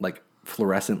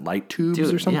fluorescent light tubes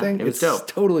or something. Yeah, it was dope.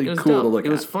 Totally cool to look at.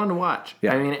 It was fun to watch.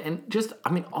 Yeah. I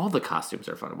mean, all the costumes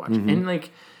are fun to watch. And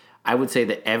like, I would say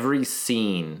that every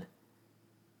scene,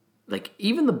 like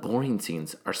even the boring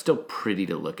scenes, are still pretty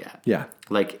to look at. Yeah.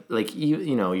 Like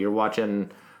you know, you're watching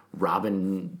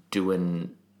Robin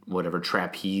doing whatever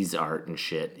trapeze art and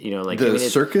shit. You know, like the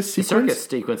circus sequence. The circus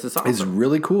sequence is awesome. Is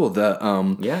really cool.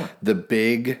 The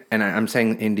big, and I'm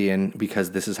saying Indian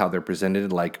because this is how they're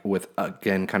presented, like with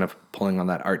again kind of pulling on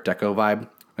that Art Deco vibe.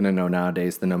 And I know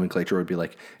nowadays the nomenclature would be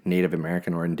like Native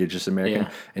American or Indigenous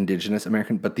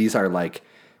American, but these are like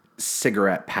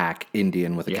cigarette pack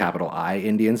Indian with a capital I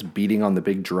Indians beating on the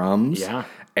big drums. Yeah.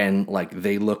 And like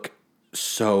they look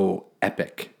so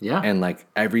epic. Yeah. And like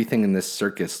everything in this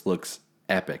circus looks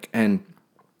epic. And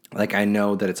like I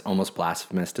know that it's almost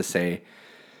blasphemous to say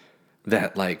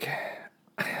that, like,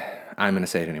 I'm going to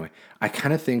say it anyway. I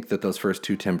kind of think that those first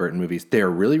two Tim Burton movies, they're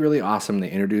really, really awesome.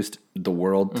 They introduced the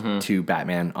world to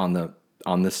Batman on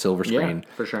the silver screen.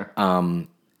 Yeah, for sure.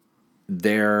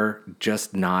 They're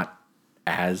just not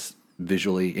as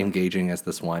visually engaging as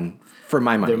this one, for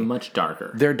my money. They're much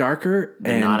darker. They're darker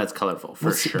and not as colorful,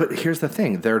 for sure. But here's the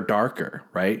thing. They're darker,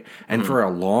 right? And for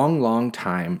a long, long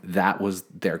time, that was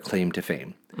their claim to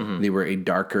fame. They were a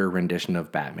darker rendition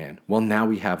of Batman. Well, now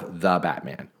we have the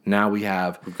Batman. Now we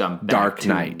have Dark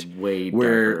Knight,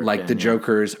 where like the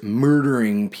Joker's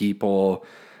murdering people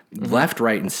left,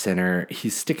 right, and center.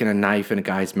 He's sticking a knife in a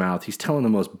guy's mouth. He's telling the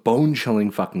most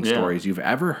bone-chilling fucking stories you've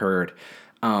ever heard.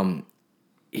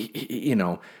 You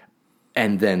know,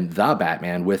 and then the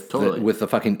Batman with the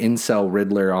fucking incel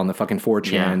Riddler on the fucking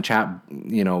 4chan chat,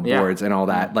 boards and all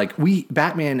that. Like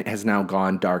Batman has now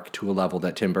gone dark to a level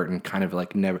that Tim Burton kind of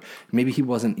like maybe he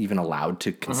wasn't even allowed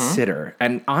to consider,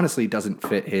 and honestly doesn't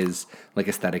fit his like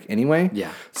aesthetic anyway.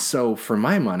 Yeah. So for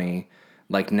my money,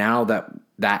 like now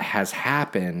that has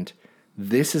happened,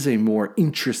 this is a more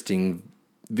interesting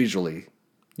visually.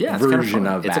 Yeah, it's version kind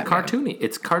of of Batman.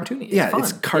 It's cartoony. It's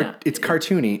fun. It's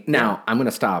cartoony. Now, I'm going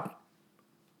to stop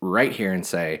right here and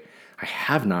say I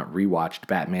have not rewatched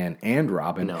Batman and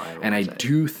Robin. No, I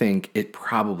do think it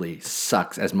probably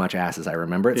sucks as much ass as I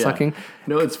remember it sucking.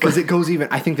 No, it's because it goes even.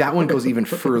 I think that one goes even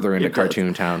further into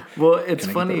Cartoon Town. Well, it's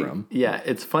funny. Yeah,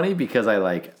 it's funny because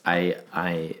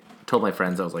I told my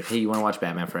friends, I was like, hey, you want to watch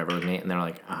Batman Forever with me? And they're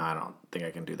like, I don't think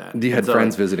I can do that. You had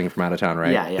friends visiting from out of town,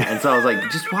 right? Yeah. And so I was like,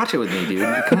 just watch it with me,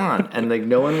 dude. Come on. And like,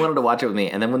 no one wanted to watch it with me.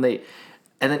 And then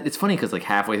and then it's funny because like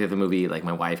halfway through the movie, like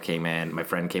my wife came in, my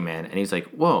friend came in, and he's like,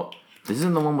 whoa, this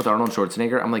isn't the one with Arnold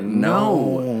Schwarzenegger? I'm like,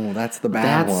 no, that's the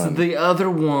bad one. That's the other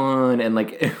one. And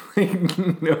like,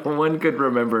 no one could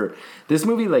remember this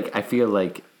movie. Like, I feel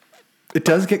like it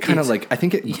does get kind of like, I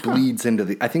think it bleeds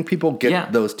into I think people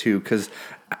get those two because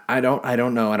I don't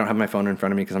know. I don't have my phone in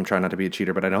front of me because I'm trying not to be a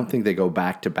cheater, but I don't think they go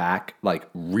back to back, like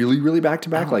really, really back to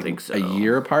back, like a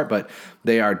year apart, but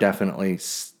they're definitely,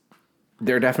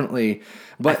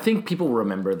 but I think people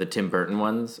remember the Tim Burton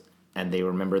ones and they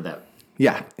remember that.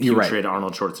 Yeah, you're right. Putrid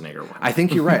Arnold Schwarzenegger one. I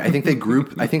think you're right. I think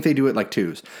they do it like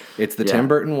twos. It's the Tim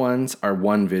Burton ones are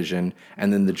one vision,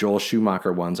 and then the Joel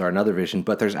Schumacher ones are another vision,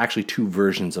 but there's actually two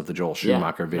versions of the Joel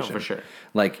Schumacher vision. No, for sure.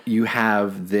 Like, you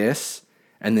have this,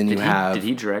 and then Did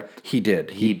he direct? He did.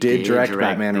 He did direct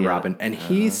Batman and Robin, and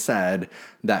he said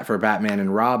that for Batman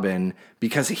and Robin,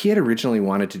 because he had originally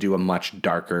wanted to do a much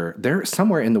darker,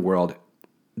 somewhere in the world,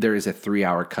 there is a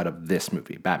 3-hour cut of this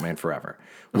movie, Batman Forever,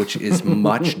 which is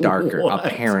much darker,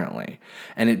 apparently.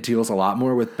 And it deals a lot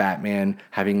more with Batman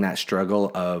having that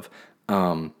struggle of,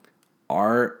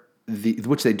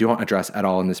 which they don't address at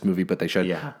all in this movie, but they should.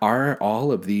 Yeah. Are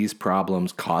all of these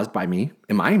problems caused by me?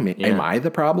 Am I the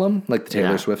problem? Like the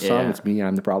Taylor Swift song, it's me,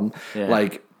 I'm the problem. Yeah.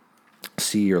 Like,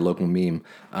 see your local meme,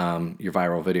 your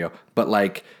viral video. But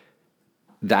like,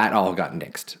 that all got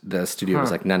nixed. The studio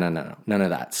was like, no, none of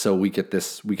that. So we get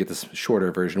this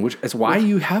shorter version, which is why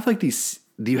you have like these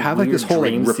you have like this whole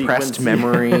like repressed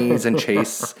memories and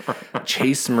Chase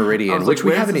Meridian, which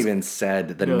we haven't even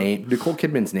said the name, Nicole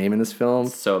Kidman's name in this film.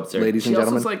 So absurd, ladies and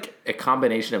gentlemen. She's like a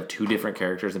combination of two different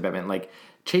characters in Batman. Like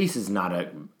Chase is not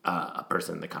a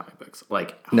person in the comic books.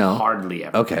 Like hardly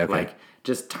ever. Okay. Like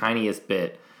just tiniest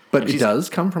bit. But it does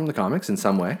come from the comics in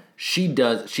some way. She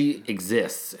does. She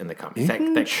exists in the comics.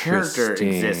 That character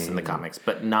exists in the comics,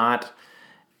 but not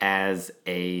as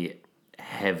a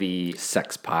heavy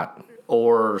sex pot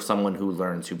or someone who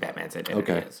learns who Batman's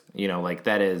identity is. You know, like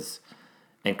that is.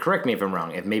 And correct me if I'm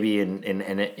wrong. If maybe in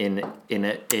an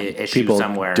issue people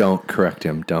somewhere, don't correct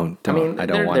him. Don't. I mean, I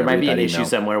don't want to read that email. There might be an issue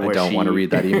somewhere where I don't want to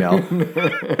read that email.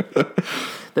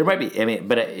 There might be. I mean,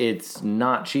 but it's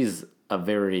not. She's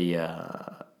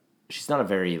not a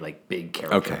very like big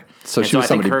character. Okay, so she was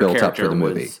somebody built up for the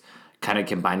movie. Kind of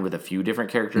combined with a few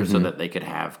different characters so that they could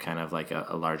have kind of like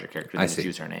a larger character that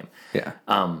use her name. Yeah.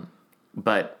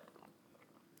 But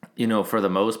you know, for the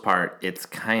most part, it's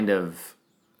kind of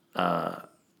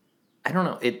I don't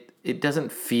know. It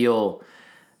doesn't feel.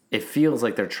 It feels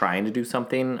like they're trying to do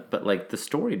something, but like the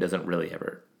story doesn't really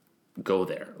ever go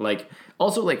there. Like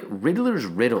also like Riddler's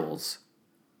riddles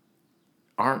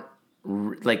aren't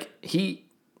like he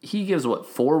gives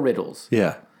 4 riddles.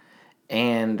 Yeah.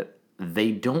 And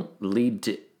they don't lead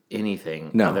to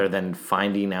anything other than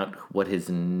finding out what his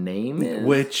name is.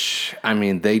 Which, I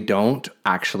mean, they don't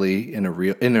actually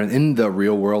in the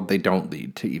real world, they don't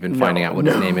lead to even finding out what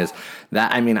his name is.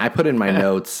 That, I mean, I put in my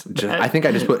notes, I think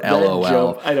I just put LOL.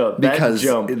 Jump, I know, because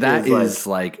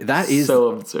that is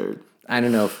so absurd. I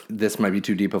don't know if this might be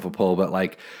too deep of a pull, but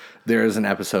like there is an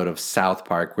episode of South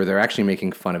Park where they're actually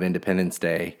making fun of Independence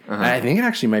Day. I think it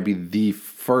actually might be the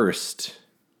first,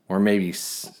 or maybe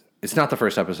it's not the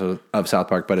first episode of South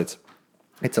Park, but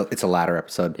it's a latter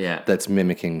episode that's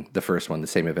mimicking the first one. The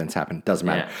same events happen. Doesn't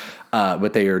matter. Yeah.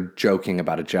 But they are joking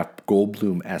about a Jeff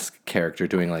Goldblum-esque character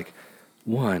doing like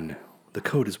 1. The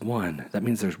code is 1. That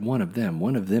means there's 1 of them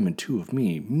and 2 of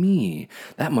me. Me.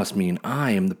 That must mean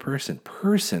I am the person.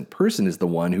 Person is the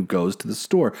one who goes to the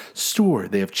store.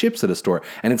 They have chips at a store.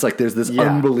 And it's like there's this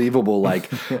unbelievable, like,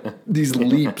 these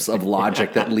leaps of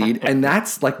logic that lead. And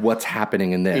that's like what's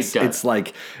happening in this. It's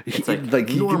like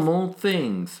normal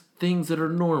things. Things that are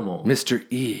normal. Mr.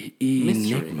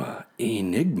 Enigma.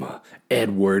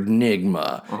 Edward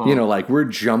Nigma. You know, like we're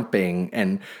jumping,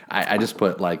 and I just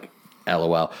put like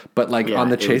LOL. But like on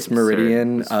the Chase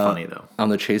Meridian, funny though. On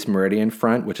the Chase Meridian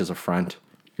front, which is a front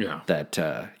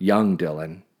that young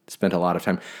Dylan spent a lot of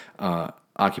time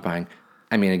occupying.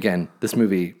 I mean, again, this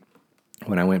movie,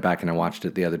 when I went back and I watched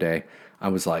it the other day, I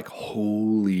was like,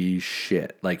 holy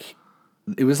shit. Like,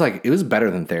 it was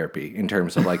better than therapy in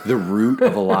terms of like the root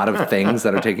of a lot of things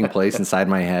that are taking place inside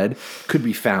my head could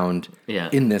be found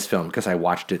in this film because I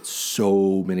watched it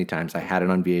so many times. I had it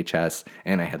on VHS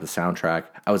and I had the soundtrack.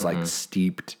 I was like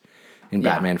steeped in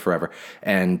Batman Forever,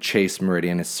 and Chase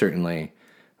Meridian is certainly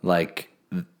like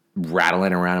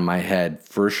rattling around in my head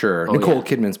for sure. Nicole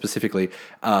Kidman specifically.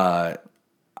 I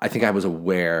think I was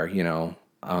aware, you know,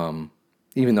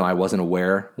 even though I wasn't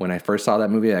aware when I first saw that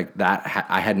movie, like that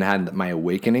I hadn't had my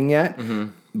awakening yet,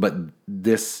 but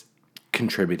this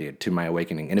contributed to my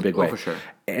awakening in a big way. For sure.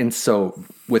 And so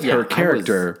with her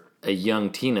character, I was a young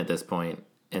teen at this point,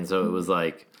 and so it was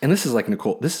like, and this is like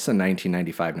Nicole. This is a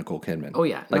 1995 Nicole Kidman. Oh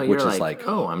yeah, like which is like,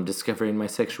 oh, I'm discovering my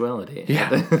sexuality.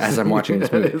 Yeah, as I'm watching this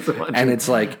movie, and it's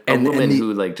like a woman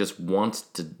who like just wants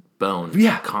to bone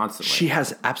constantly. She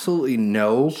has absolutely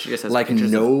no like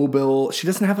noble. She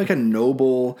doesn't have like a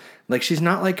noble, like she's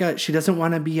not like a, she doesn't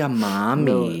want to be a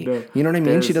mommy. No. You know what I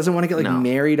mean? She doesn't want to get like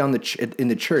married on in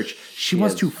the church. She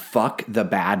wants to fuck the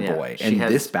bad boy, and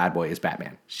this bad boy is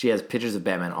Batman. She has pictures of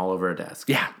Batman all over her desk.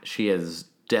 Yeah. She is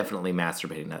definitely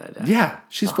masturbating at that desk. Yeah,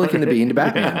 she's flicking the bean to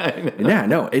Batman.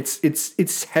 No,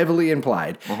 it's heavily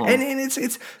implied, and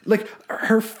it's like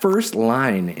her first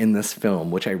line in this film,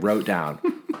 which I wrote down.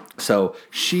 So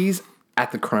she's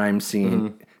at the crime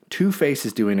scene. Two-Face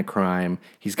is doing a crime.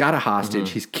 He's got a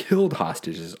hostage. He's killed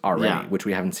hostages already, which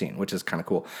we haven't seen, which is kind of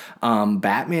cool.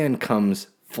 Batman comes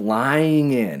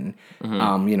flying in,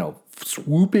 you know,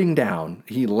 swooping down.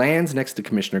 He lands next to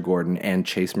Commissioner Gordon and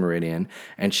Chase Meridian,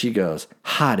 and she goes,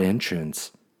 "Hot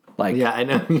entrance." Like, yeah, I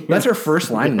know. That's her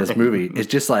first line in this movie. It's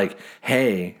just like,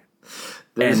 "Hey."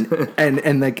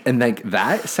 And like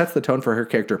that sets the tone for her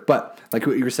character. But like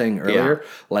what you were saying earlier,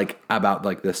 like about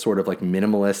like this sort of like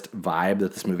minimalist vibe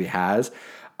that this movie has,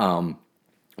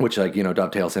 which like, you know,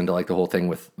 dovetails into like the whole thing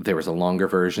with there was a longer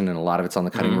version and a lot of it's on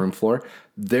the cutting room floor.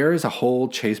 There is a whole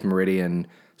Chase Meridian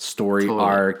story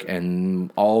arc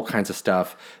and all kinds of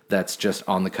stuff that's just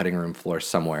on the cutting room floor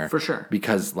somewhere. For sure.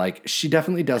 Because like she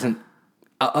definitely doesn't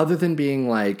Other than being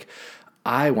like,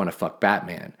 I want to fuck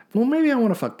Batman. Well, maybe I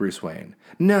want to fuck Bruce Wayne.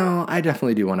 No, I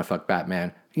definitely do want to fuck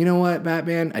Batman. You know what,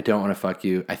 Batman? I don't want to fuck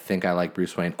you. I think I like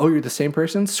Bruce Wayne. Oh, you're the same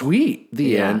person? Sweet.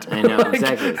 The end. I know,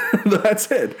 exactly. That's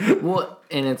it. Well,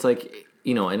 and it's like,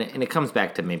 you know, and it comes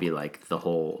back to maybe like the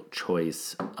whole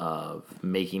choice of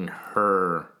making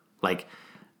her like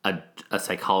a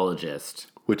psychologist.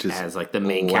 Which is as like the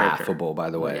main laughable, character. By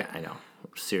the way. Yeah, I know.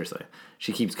 Seriously.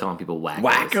 She keeps calling people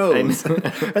wackos.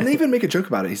 Wackos. And they even make a joke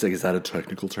about it. He's like, is that a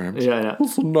technical term? Yeah, I know.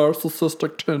 It's a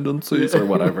narcissistic tendencies or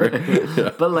whatever. Yeah.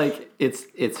 But like,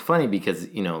 it's funny because,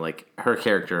 you know, like her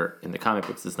character in the comic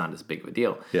books is not as big of a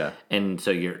deal. Yeah. And so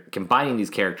you're combining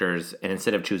these characters, and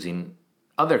instead of choosing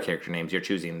other character names, you're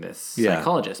choosing this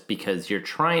psychologist because you're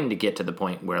trying to get to the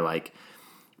point where like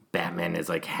Batman is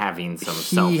like having some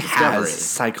self-discovery. He has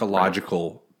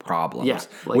psychological problems, Yeah,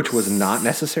 like, which was not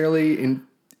necessarily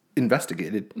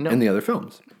investigated in the other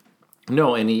films.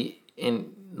 No, and he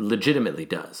legitimately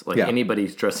does. Like anybody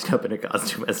who's dressed up in a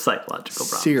costume has psychological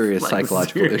problems. Serious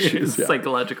psychological issues. Yeah.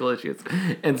 Psychological issues.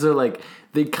 And so like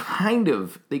they kind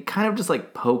of just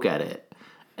like poke at it,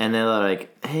 and they're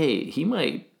like, hey, he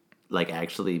might like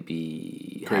actually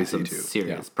be have some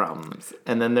serious problems.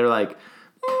 And then they're like,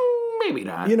 maybe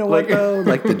not. You know what, though?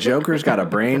 Like, the Joker's got a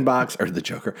brain box, or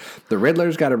the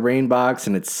Riddler's got a brain box,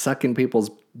 and it's sucking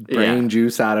people's brain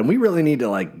juice out, and we really need to,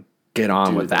 like, get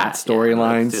on with that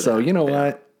storyline. So, you know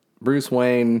what? Bruce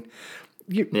Wayne,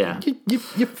 you're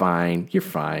fine. You're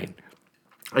fine.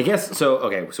 I guess, so,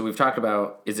 okay, so we've talked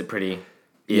about, is it pretty?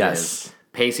 Yes. Is.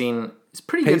 Pacing. It's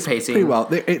pretty good pacing. Pretty well.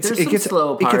 It gets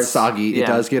slow parts. It gets soggy. Yeah. It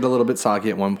does get a little bit soggy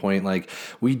at one point. Like,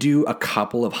 we do a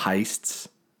couple of heists.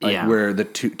 Like where the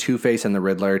Two-Face and the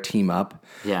Riddler team up.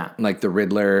 Yeah. Like the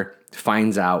Riddler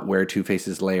finds out where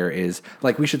Two-Face's lair is.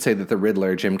 Like we should say that the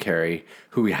Riddler, Jim Carrey,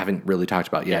 who we haven't really talked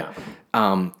about yet,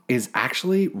 is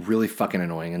actually really fucking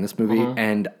annoying in this movie. Mm-hmm.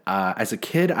 And as a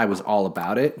kid, I was all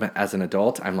about it. But as an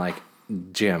adult, I'm like,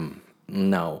 Jim,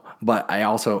 no. But I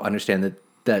also understand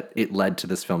that it led to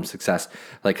this film's success.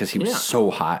 Like, because he was so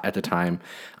hot at the time.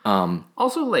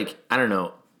 Also, like, I don't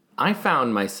know. I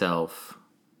found myself...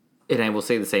 And I will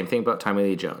say the same thing about Tommy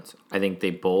Lee Jones. I think they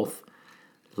both,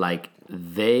 like,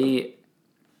 they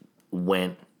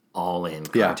went all in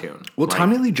cartoon. Yeah. Well,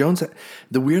 Tommy Lee Jones,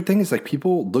 the weird thing is, like,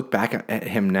 people look back at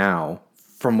him now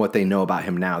from what they know about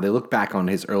him now. They look back on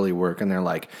his early work and they're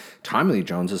like, Tommy Lee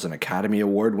Jones is an Academy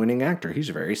Award winning actor. He's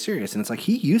very serious. And it's like,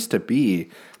 he used to be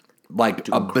like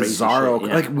a bizarro,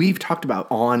 like we've talked about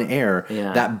on air,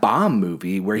 that Bomb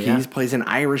movie where he plays an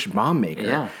Irish bomb maker.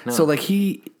 Yeah, no. So like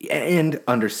and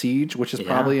Under Siege, which is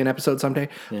probably an episode someday,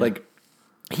 like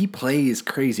he plays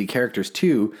crazy characters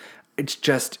too. It's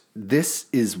just, this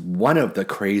is one of the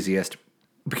craziest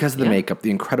because of the makeup,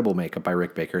 the incredible makeup by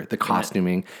Rick Baker, the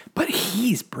costuming, but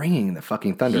he's bringing the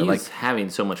fucking thunder. He's like having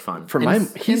so much fun.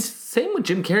 He's same with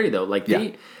Jim Carrey though.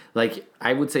 Like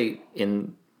I would say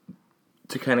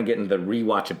to kind of get into the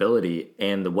rewatchability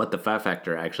and the what the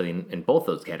factor actually in both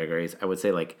those categories, I would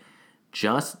say like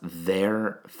just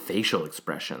their facial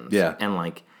expressions and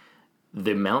like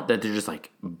the amount that they're just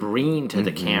like bringing to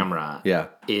the camera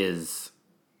is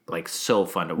like so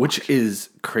fun to watch. Which is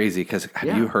crazy because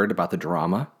have you heard about the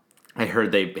drama? I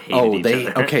heard they hated each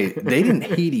other. Okay, they didn't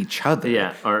hate each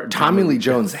other. Or Tommy Lee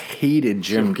Jones hated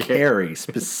Jim Carrey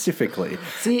specifically.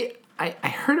 See, I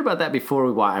heard about that before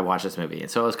I watched this movie.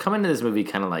 And so I was coming to this movie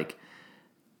kind of like,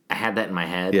 I had that in my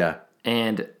head. Yeah.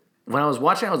 And when I was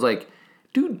watching it, I was like,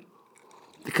 dude,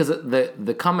 because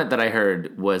the comment that I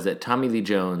heard was that Tommy Lee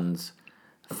Jones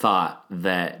thought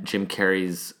that Jim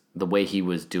Carrey's, the way he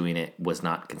was doing it was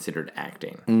not considered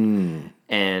acting.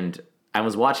 And I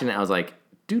was watching it, I was like,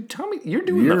 dude, Tommy, you're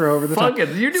doing over the top.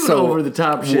 You're doing over the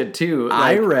top shit too. Like,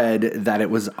 I read that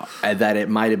it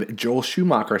might have been, Joel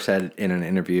Schumacher said in an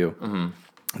interview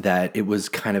that it was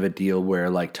kind of a deal where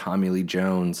like Tommy Lee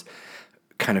Jones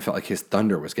kind of felt like his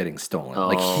thunder was getting stolen.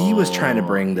 Like he was trying to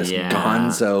bring this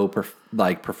gonzo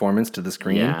performance to the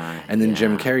screen, and then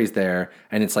Jim Carrey's there,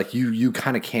 and it's like you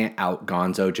kind of can't out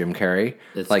gonzo Jim Carrey.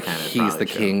 It's like he's the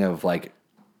king of like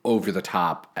over the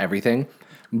top everything.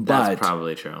 But that's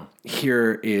probably true.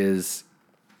 Here is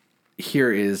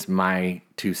my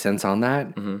 2 cents on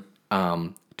that.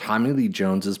 Tommy Lee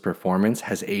Jones's performance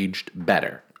has aged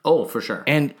better. Oh, for sure.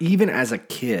 And even as a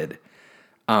kid,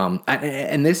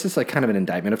 and this is like kind of an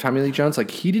indictment of Tommy Lee Jones.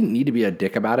 Like he didn't need to be a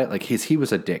dick about it. Like he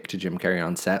was a dick to Jim Carrey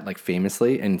on set, like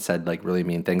famously, and said like really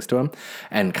mean things to him,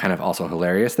 and kind of also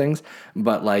hilarious things.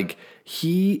 But like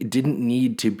he didn't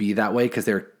need to be that way because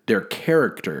their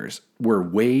characters were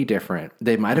way different.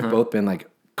 They might have both been like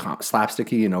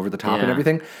slapsticky and over the top and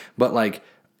everything, but like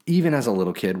even as a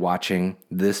little kid watching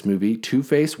this movie,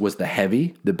 Two-Face was the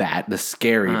heavy, the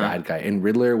scary bad guy, and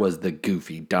Riddler was the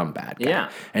goofy, dumb bad guy. Yeah.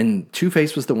 And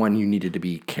Two-Face was the one you needed to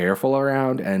be careful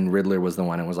around, and Riddler was the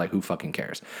one that was like, who fucking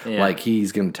cares? Yeah. Like,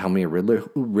 he's going to tell me a riddle,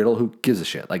 who gives a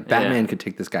shit? Like, Batman could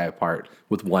take this guy apart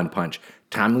with one punch.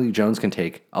 Tommy Lee Jones can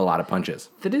take a lot of punches.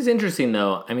 That is interesting,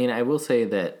 though. I mean, I will say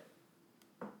that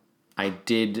I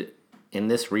did, in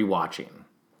this rewatching,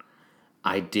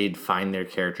 I did find their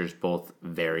characters both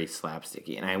very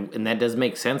slapsticky. And that does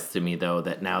make sense to me, though,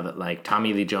 that now that, like,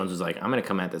 Tommy Lee Jones was like, I'm going to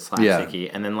come at this slapsticky.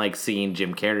 And then, like, seeing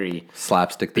Jim Carrey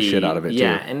slapstick the shit out of it, too.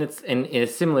 Yeah, and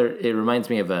it's similar. It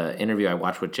reminds me of an interview I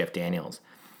watched with Jeff Daniels,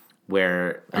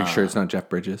 where... Are you sure it's not Jeff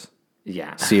Bridges?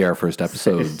 Yeah. See our first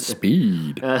episode,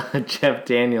 Speed. Jeff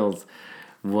Daniels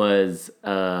was...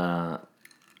 I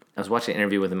was watching an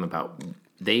interview with him about...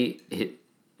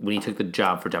 when he took the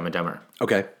job for Dumb and Dumber.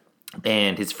 Okay.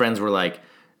 And his friends were like,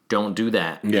 don't do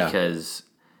that because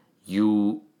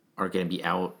you are going to be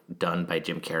outdone by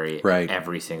Jim Carrey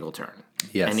every single turn.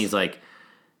 Yes. And he's like,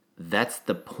 that's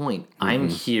the point. I'm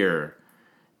here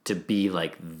to be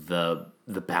like the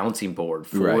bouncing board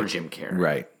for Jim Carrey.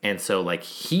 Right. And so like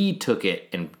he took it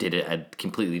and did it a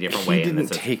completely different way. He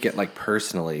didn't take it like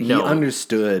personally. No. He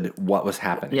understood what was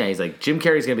happening. Yeah, he's like, Jim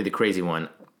Carrey's going to be the crazy one.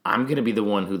 I'm going to be the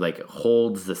one who like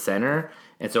holds the center.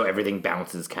 And so everything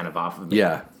bounces kind of off of me.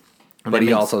 Yeah. But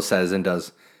he also says and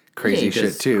does crazy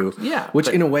shit too. Yeah. Which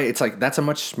in a way, it's like, that's a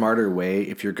much smarter way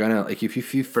if you're going to, like, if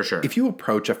you for sure. If you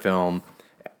approach a film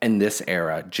in this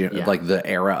era, like the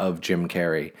era of Jim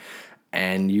Carrey,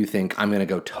 and you think, I'm going to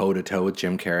go toe to toe with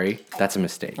Jim Carrey, that's a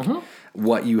mistake.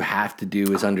 What you have to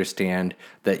do is understand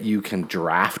that you can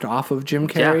draft off of Jim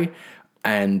Carrey.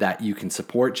 And that you can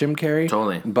support Jim Carrey,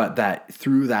 but that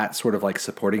through that sort of like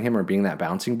supporting him or being that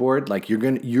bouncing board, like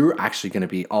you're actually gonna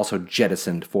be also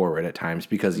jettisoned forward at times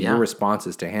because your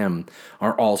responses to him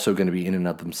are also going to be in and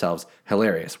of themselves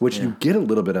hilarious, which you get a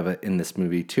little bit of it in this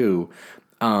movie too.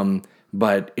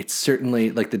 But it's certainly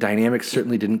like the dynamics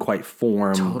certainly didn't quite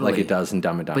form like it does in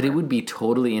Dumb and Dumber. But it would be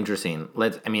totally interesting.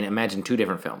 Imagine two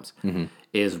different films.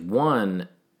 Is one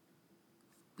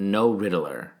no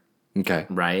Riddler, okay,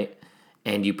 right?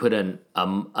 And you put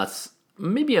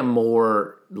maybe a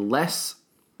more less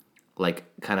like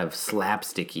kind of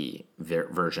slapsticky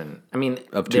version. I mean,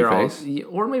 of Two-Face,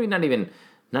 or maybe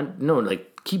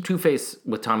like keep Two-Face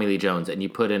with Tommy Lee Jones, and you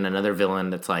put in another villain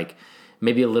that's like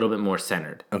maybe a little bit more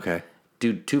centered. Okay,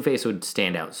 dude, Two-Face would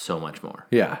stand out so much more.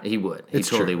 Yeah, he would. He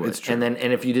totally would. It's true. And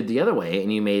if you did the other way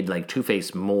and you made like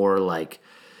Two-Face more like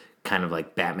kind of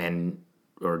like Batman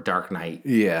or Dark Knight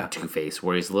Two-Face,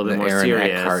 where he's a little bit more Aaron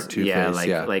serious. Eckhart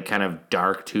Two-Face, like kind of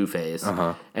dark Two-Face.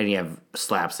 And you have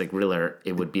slapstick Riddler,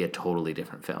 it would be a totally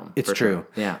different film. It's true. Sure.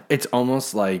 Yeah. It's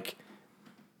almost like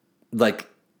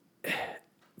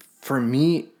for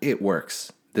me, it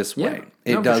works this way.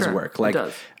 It does work. Like, it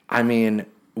does. I mean,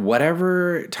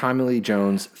 whatever Tommy Lee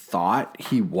Jones thought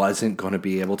he wasn't going to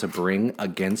be able to bring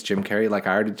against Jim Carrey, like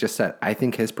I already just said, I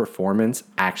think his performance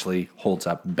actually holds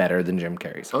up better than Jim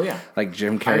Carrey's. Oh, yeah. Like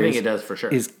Jim Carrey. I think it does for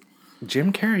sure.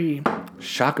 Jim Carrey,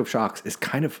 shock of shocks, is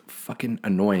kind of fucking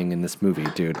annoying in this movie,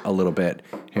 dude, a little bit.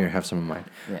 Here, have some of mine.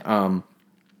 Yeah.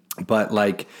 But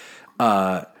like,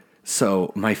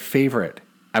 so my favorite,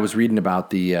 I was reading about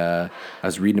the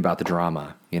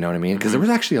drama. You know what I mean? Because there was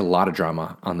actually a lot of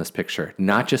drama on this picture,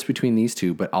 not just between these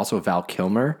two, but also Val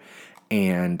Kilmer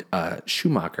and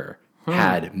Schumacher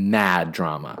had mad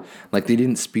drama. Like they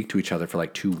didn't speak to each other for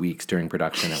like 2 weeks during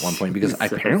production at one point because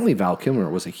apparently Val Kilmer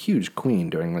was a huge queen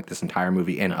during like this entire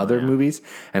movie and other movies,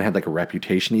 and had like a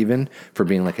reputation even for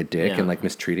being like a dick and like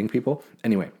mistreating people.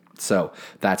 Anyway, so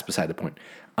that's beside the point.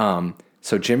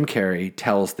 So Jim Carrey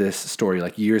tells this story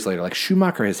like years later. Like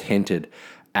Schumacher has hinted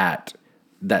at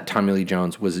that Tommy Lee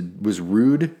Jones was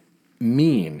rude,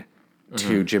 mean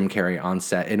to Jim Carrey on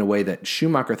set in a way that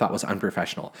Schumacher thought was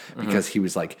unprofessional because he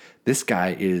was like, this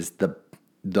guy is the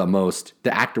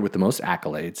actor with the most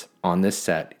accolades on this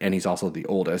set, and he's also the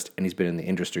oldest, and he's been in the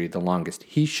industry the longest.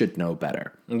 He should know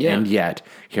better. Yeah. And yet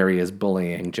here he is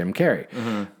bullying Jim Carrey.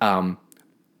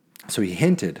 So he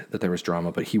hinted that there was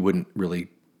drama, but he wouldn't really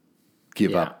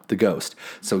give up the ghost.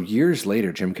 So years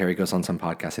later, Jim Carrey goes on some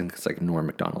podcast, and it's like Norm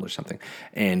Macdonald or something,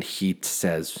 and he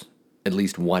says at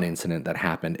least one incident that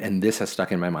happened, and this has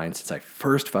stuck in my mind since I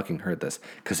first fucking heard this,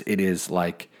 because it is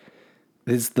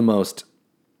the most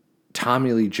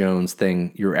Tommy Lee Jones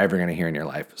thing you're ever going to hear in your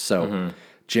life. So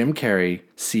Jim Carrey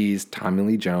sees Tommy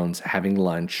Lee Jones having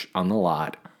lunch on the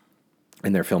lot,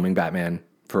 and they're filming Batman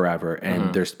forever,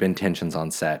 and there's been tensions on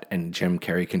set, and Jim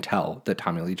Carrey can tell that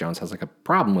Tommy Lee Jones has like a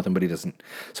problem with him, but he doesn't.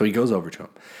 So he goes over to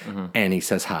him and he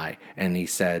says hi, and he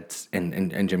says,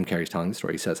 and Jim Carrey's telling the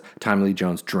story. He says, Tommy Lee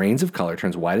Jones drains of color,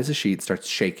 turns white as a sheet, starts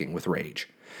shaking with rage,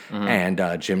 and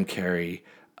Jim Carrey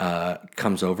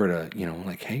comes over to,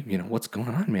 like, hey, what's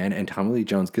going on, man? And Tommy Lee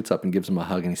Jones gets up and gives him a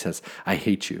hug, and he says, I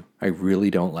hate you. I really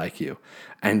don't like you.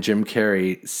 And Jim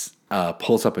Carrey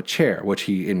pulls up a chair, which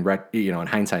he, in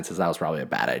hindsight, says that was probably a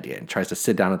bad idea, and tries to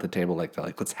sit down at the table like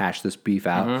let's hash this beef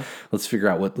out. Let's figure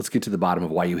out let's get to the bottom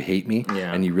of why you hate me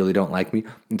and you really don't like me.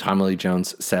 And Tommy Lee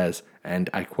Jones says, and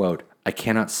I quote, I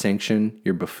cannot sanction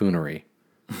your buffoonery.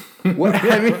 What?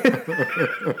 I mean,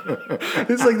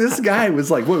 it's like this guy was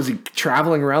like, what was he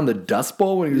traveling around the Dust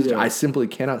Bowl when he was? I simply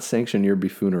cannot sanction your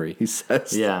buffoonery. He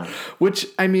says, Which,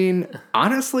 I mean,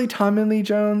 honestly, Tommy Lee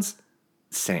Jones,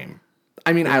 same.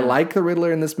 I mean, I like the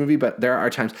Riddler in this movie, but there are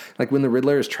times like when the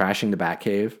Riddler is trashing the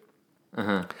Batcave,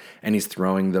 and he's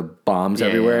throwing the bombs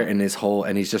everywhere, and he's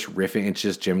just riffing. It's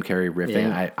just Jim Carrey riffing.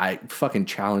 Yeah. I fucking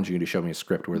challenge you to show me a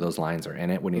script where those lines are in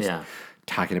it when he's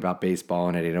talking about baseball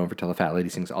and I didn't over till the fat lady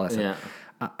sings all that stuff.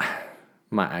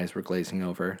 My eyes were glazing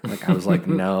over. Like I was like,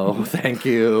 no, thank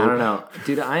you. I don't know,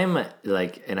 dude. I am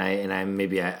like, and I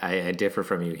maybe I differ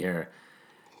from you here.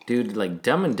 Dude, like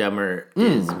Dumb and Dumber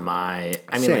is my.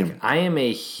 I mean, Same. like I am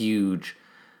a huge.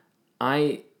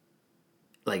 Like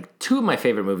two of my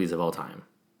favorite movies of all time.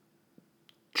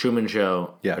 Truman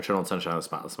Show, Eternal Sunshine of the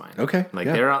Spotless Mind. Okay, like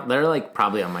they're like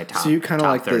probably on my top. So you kind of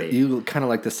like 30. you kind of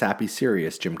like the sappy,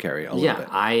 serious Jim Carrey a little bit.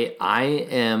 I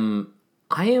am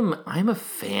a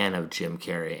fan of Jim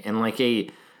Carrey, and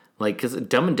because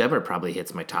Dumb and Dumber probably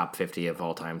hits my top 50 of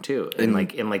all time too, and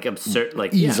like absurd,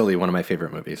 like easily one of my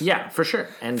favorite movies. Yeah, for sure.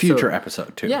 And future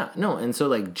episode too. Yeah, no, and so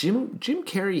like Jim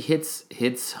Carrey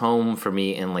hits home for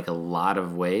me in like a lot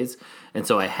of ways, and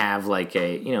so I have like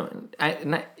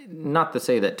not to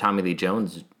say that Tommy Lee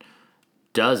Jones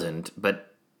doesn't,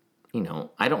 but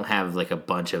I don't have like a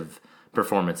bunch of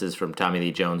performances from Tommy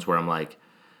Lee Jones where I'm like,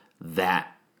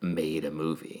 that made a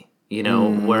movie.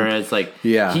 Whereas like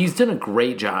he's done a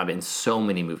great job in so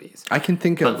many movies. I can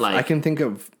think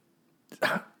of.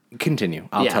 Continue.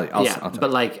 I'll tell you. I'll tell you.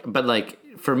 But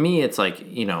like for me, it's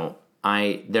like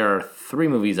there are 3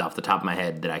 movies off the top of my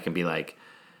head that I can be like,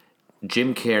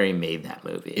 Jim Carrey made that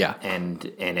movie. Yeah, and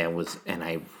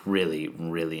I really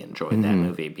really enjoyed that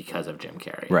movie because of Jim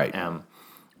Carrey. Right. And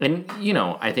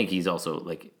I think he's also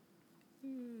like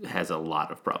has a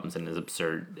lot of problems and is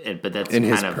absurd, but that's in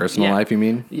kind his of personal life. You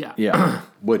mean? Yeah.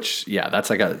 Which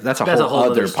that's a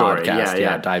whole other podcast.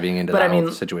 Yeah, diving into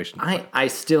whole situation. I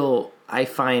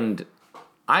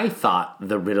thought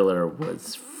the Riddler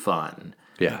was fun.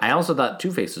 Yeah. I also thought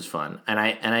Two-Face was fun, and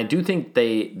I do think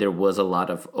there was a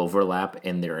lot of overlap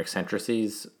in their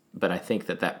eccentricities, but I think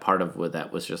that part of what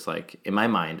that was just like in my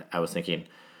mind, I was thinking,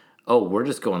 oh, we're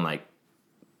just going like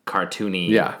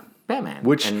cartoony. Batman.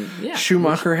 Which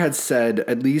Schumacher had said,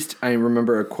 at least I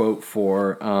remember a quote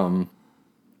for,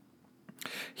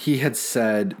 he had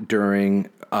said during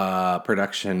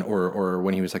production or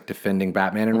when he was like defending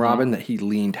Batman and Robin that he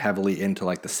leaned heavily into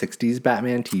like the 60s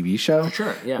Batman TV show.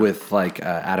 Sure, yeah. With like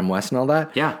Adam West and all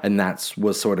that. Yeah. And that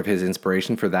was sort of his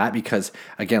inspiration for that because,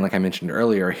 again, like I mentioned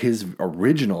earlier, his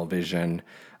original vision,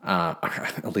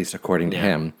 at least according to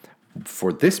him,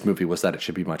 for this movie was that it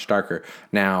should be much darker.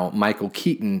 Now, Michael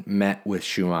Keaton met with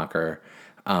Schumacher,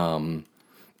 and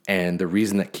the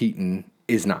reason that Keaton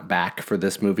is not back for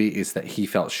this movie is that he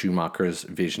felt Schumacher's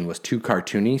vision was too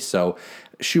cartoony. So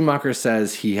Schumacher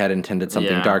says he had intended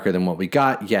something darker than what we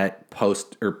got, yet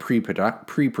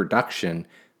pre-production,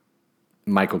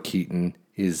 Michael Keaton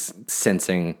is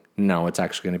sensing, no, it's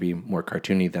actually going to be more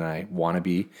cartoony than I want to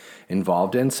be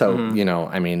involved in. So,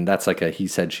 I mean, that's like a he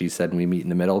said, she said, and we meet in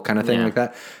the middle kind of thing like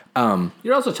that.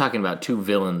 You're also talking about 2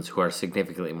 villains who are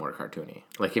significantly more cartoony.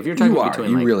 Like if you're talking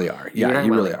between, you really are. Yeah,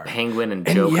 you really are. Penguin and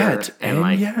Joker.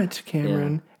 And yet,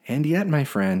 Cameron, and yet, my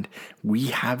friend, we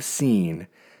have seen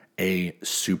a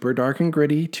super dark and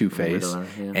gritty Two-Face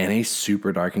and a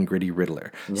super dark and gritty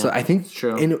Riddler. Yeah, so I think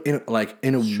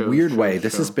in a weird way,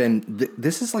 this has been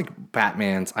this is like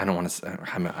Batman's. I don't want to.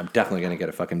 I'm definitely going to get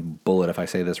a fucking bullet if I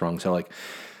say this wrong. So like,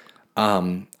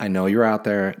 I know you're out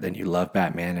there, then you love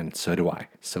Batman, and so do I.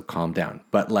 So calm down.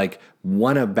 But like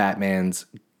one of Batman's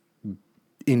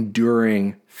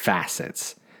enduring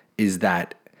facets is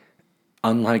that,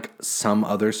 unlike some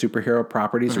other superhero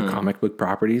properties or comic book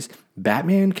properties,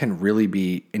 Batman can really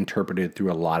be interpreted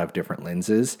through a lot of different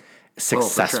lenses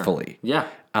successfully. Oh, for sure.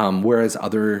 Yeah. Whereas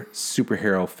other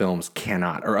superhero films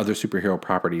cannot, or other superhero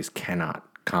properties cannot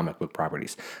comic book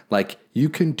properties. Like, you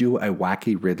can do a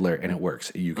wacky Riddler and it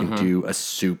works. You can do a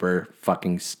super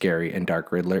fucking scary and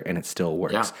dark Riddler and it still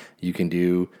works. Yeah. You can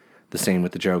do the same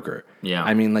with the Joker. Yeah.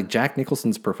 I mean, like, Jack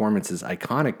Nicholson's performance is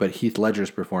iconic, but Heath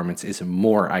Ledger's performance is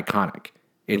more iconic.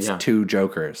 It's two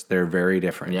Jokers. They're very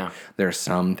different. Yeah. There are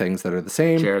some things that are the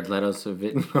same. Jared Leto's a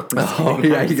bit. Oh,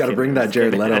 yeah, you got to bring that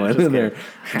Jared Leto in there.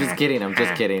 I'm just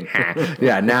kidding.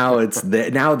 Yeah, now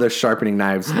the sharpening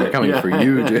knives are coming for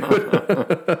you, dude.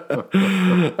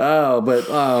 Oh,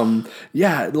 but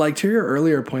yeah, like, to your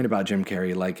earlier point about Jim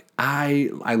Carrey, like,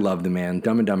 I love the man.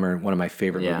 Dumb and Dumber, one of my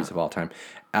favorite movies of all time,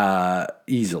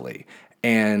 easily.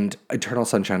 And Eternal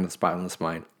Sunshine of the Spotless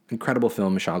Mind. Incredible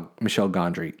film, Michel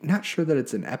Gondry. Not sure that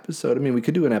it's an episode. I mean, we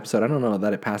could do an episode. I don't know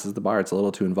that it passes the bar. It's a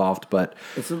little too involved, but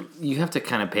you have to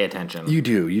kind of pay attention. You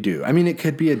do. I mean, it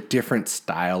could be a different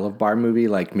style of bar movie,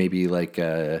 like maybe like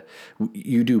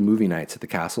you do movie nights at the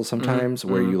castle sometimes,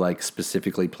 where you like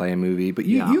specifically play a movie. But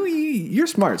you're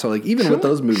smart, so like even with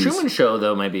those movies, Truman Show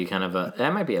though might be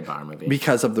that might be a bar movie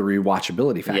because of the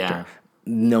rewatchability factor. Yeah.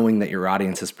 Knowing that your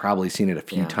audience has probably seen it a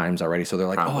few times already. So they're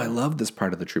like, oh, I love this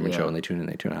part of the Truman Show. And they tune in,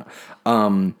 they tune out.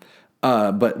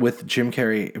 But with Jim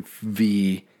Carrey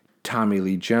v. Tommy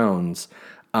Lee Jones,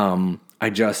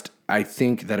 I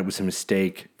think that it was a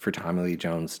mistake for Tommy Lee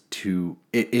Jones to,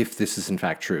 if this is in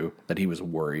fact true, that he was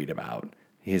worried about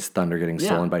his thunder getting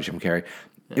stolen by Jim Carrey.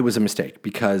 It was a mistake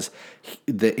because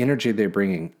the energy they're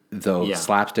bringing, though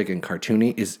slapstick and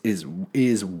cartoony,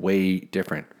 is way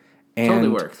different. And totally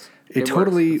works. It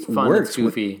totally works. It's fun, works. It's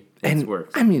goofy. It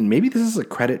works. I mean, maybe this is a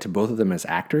credit to both of them as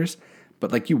actors,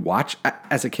 but like, you watch,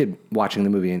 as a kid watching the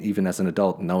movie and even as an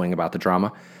adult knowing about the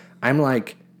drama, I'm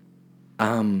like,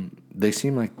 they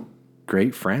seem like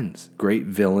great friends, great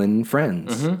villain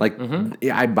friends.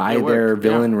 I buy their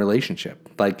villain relationship.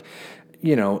 Like,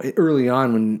 you know, early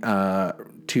on when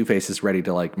Two-Face is ready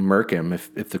to like murk him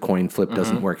if the coin flip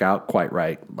doesn't work out quite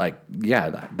right, like,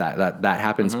 yeah, that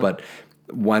happens. But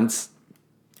once,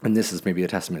 and this is maybe a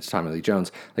testament to Tommy Lee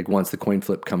Jones, like once the coin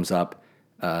flip comes up,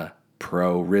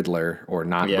 pro Riddler or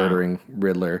not murdering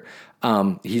Riddler,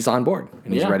 he's on board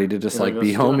and he's ready to just like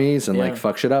be homies and like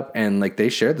fuck shit up. And like, they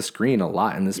share the screen a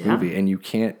lot in this movie, and you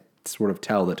can't sort of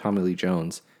tell that Tommy Lee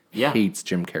Jones hates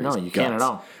Jim Carrey's guts. No, you can't at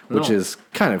all. Which is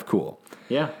kind of cool.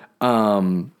 Yeah.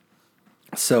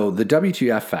 So the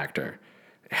WTF factor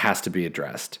has to be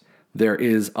addressed. There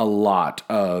is a lot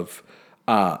of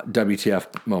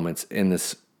WTF moments in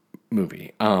this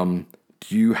movie. Do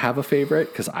you have a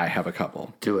favorite? Because I have a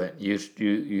couple. Do it.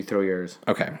 You throw yours.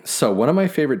 Okay. So one of my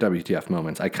favorite WTF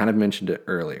moments, I kind of mentioned it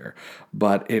earlier,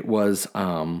 but it was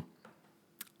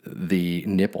the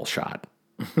nipple shot.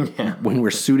 When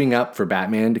we're suiting up for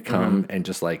Batman to come and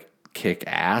just like kick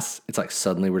ass, it's like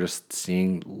suddenly we're just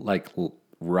seeing like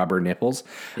rubber nipples,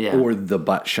 or the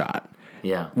butt shot.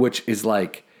 Yeah. Which is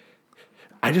like,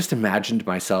 I just imagined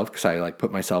myself, because I like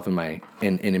put myself in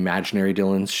imaginary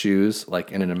Dylan's shoes,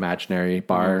 like in an imaginary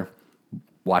bar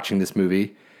watching this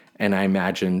movie. And I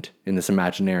imagined in this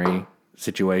imaginary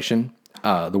situation,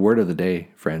 the word of the day,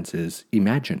 friends, is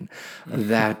imagine,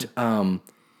 that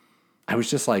I was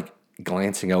just like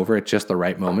glancing over at just the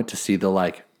right moment to see the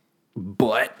like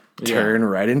butt turn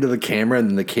right into the camera and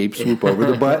then the cape swoop over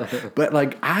the butt. But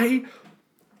like,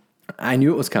 I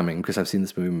knew it was coming because I've seen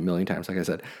this movie a million times, like I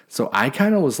said. So I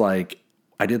kind of was like,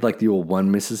 I did like the old 1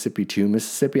 Mississippi, 2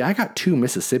 Mississippi. I got 2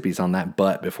 Mississippis on that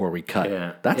butt before we cut.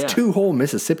 Yeah. That's 2 whole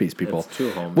Mississippis, people. That's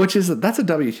 2 whole. That's a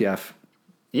WTF.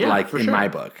 Yeah, like in my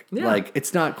book. Yeah. Like,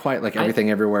 it's not quite like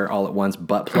Everything Everywhere All at Once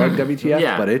butt plug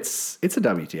WTF, but it's a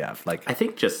WTF. Like, I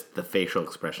think just the facial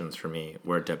expressions for me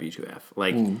were WTF.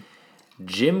 Like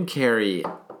Jim Carrey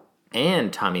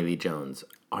and Tommy Lee Jones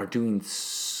are doing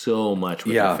so much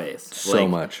with their face. So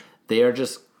much. They are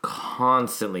just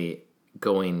constantly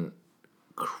going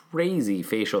crazy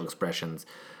facial expressions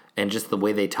and just the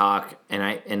way they talk,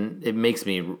 and it makes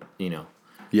me,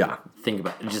 think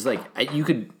about it. Just like you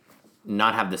could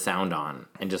not have the sound on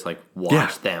and just like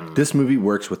watch them. This movie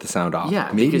works with the sound off.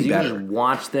 Yeah, maybe because you just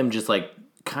watch them just like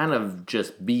kind of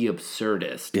just be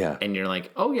absurdist. Yeah. And you're like,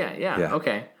 oh yeah,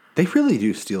 okay. They really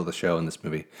do steal the show in this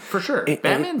movie. For sure.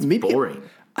 Batman's boring.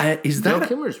 Val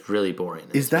Kilmer's really boring.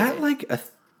 Is that like a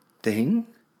thing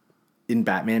in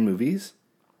Batman movies?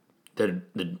 That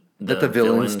the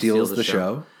villain steals the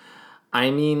show?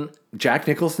 I mean, Jack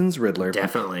Nicholson's Riddler.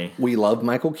 Definitely. We love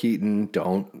Michael Keaton.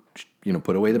 Don't,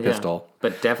 put away the pistol.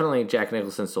 But definitely Jack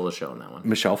Nicholson stole the show in that one.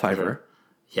 Michelle Pfeiffer.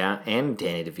 Yeah, and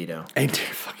Danny DeVito. And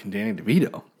fucking Danny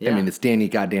DeVito. Yeah. I mean, it's Danny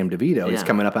goddamn DeVito. Yeah. He's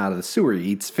coming up out of the sewer. He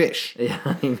eats fish. Yeah,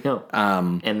 I know.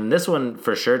 And this one,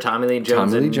 for sure, Tommy Lee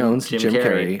Jones and Jim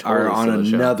Carrey are totally on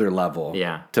steal the another level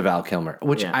Yeah. to Val Kilmer.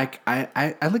 Which Yeah.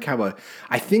 I like how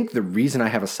I think the reason I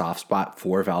have a soft spot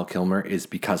for Val Kilmer is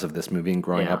because of this movie and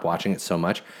growing up watching it so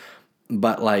much.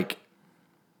 But like,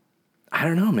 I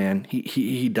don't know, man.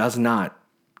 He does not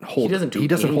hold. He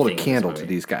doesn't hold a candle to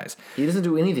these guys. He doesn't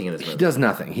do anything in this movie. He does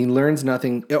nothing. He learns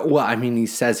nothing. Well, I mean, he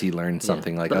says he learned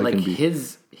something. But like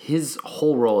his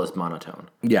whole role is monotone.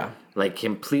 Yeah, Like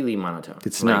completely monotone.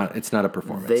 it's not a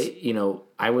performance.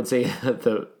 I would say that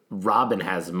the Robin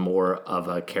has more of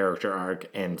a character arc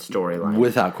and storyline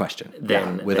without question.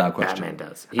 than Batman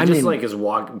does.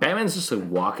 Batman's just like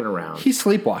walking around. He's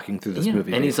sleepwalking through this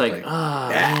movie, and he's like,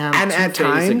 man, and at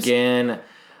times again.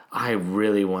 I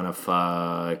really want to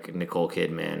fuck Nicole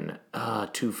Kidman.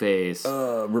 Two-Face.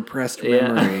 Repressed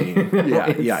memory. Yeah.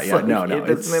 Like, No.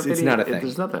 It's not a thing.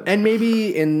 There's nothing. And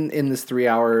maybe in this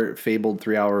fabled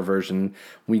 3-hour version,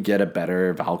 we get a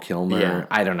better Val Kilmer. Yeah.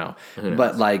 I don't know.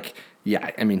 But like,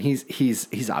 yeah, I mean,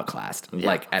 he's outclassed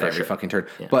like at every fucking turn.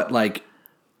 Yeah. But like,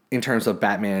 in terms of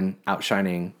Batman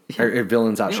outshining or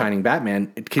villains outshining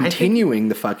Batman, continuing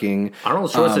the fucking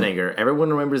Arnold Schwarzenegger. Everyone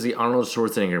remembers the Arnold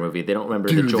Schwarzenegger movie. They don't remember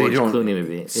the George Clooney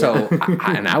movie. So,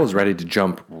 I was ready to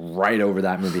jump right over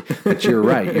that movie. But you're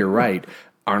right.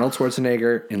 Arnold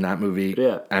Schwarzenegger in that movie.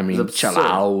 Yeah, I mean, chill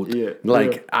out. Yeah.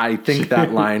 I think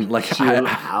that line. Like, chill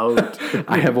out.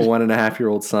 I have a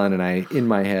 1.5-year-old son, and I in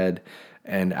my head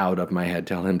and out of my head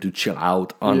tell him to chill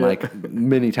out on like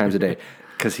many times a day.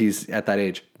 Because he's at that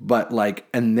age. But like,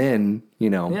 and then,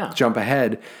 jump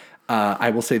ahead. I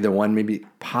will say the one maybe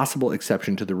possible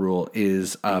exception to the rule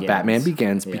is Batman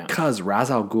Begins because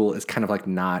Ra's al Ghul is kind of like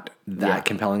not that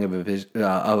compelling of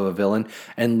a villain.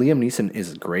 And Liam Neeson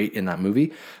is great in that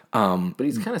movie. But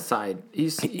he's kind of side.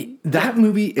 That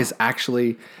movie is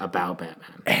actually about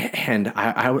Batman. And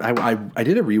I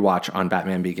did a rewatch on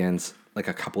Batman Begins like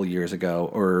a couple years ago,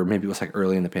 or maybe it was like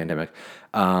early in the pandemic,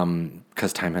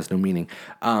 because time has no meaning.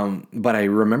 But I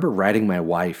remember my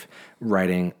wife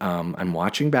writing, I'm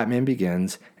watching Batman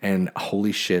Begins, and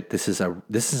holy shit, this is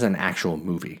an actual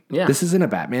movie. Yeah. This isn't a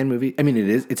Batman movie. I mean, it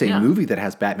is. It's a movie that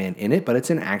has Batman in it, but it's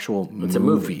an actual movie. It's a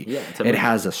movie. Yeah, it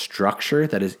has a structure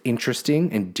that is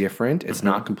interesting and different. It's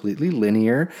not completely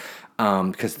linear.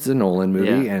 Because it's a Nolan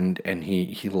movie, and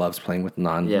he loves playing with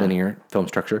non-linear film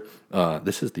structure.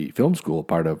 This is the film school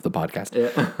part of the podcast.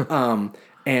 Yeah.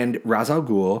 And Ra's al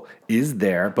Ghul is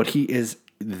there, but he is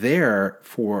there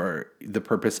for the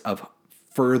purpose of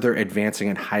further advancing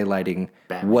and highlighting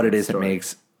what it is that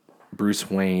makes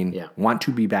Bruce Wayne want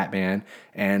to be Batman,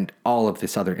 and all of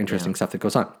this other interesting stuff that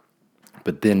goes on.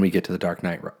 But then we get to the Dark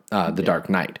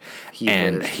Knight,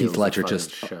 Heath Ledger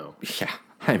just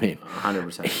I mean,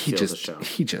 100%.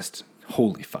 He just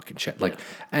holy fucking shit. Like,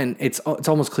 and it's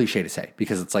almost cliche to say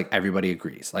because it's like everybody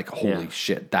agrees. Like, holy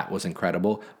shit, that was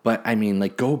incredible. But I mean,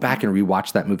 like, go back and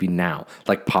rewatch that movie now.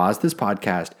 Like, pause this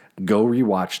podcast, go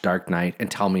rewatch Dark Knight, and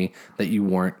tell me that you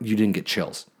didn't get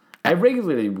chills. I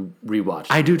regularly rewatch.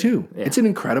 I do too. Yeah. It's an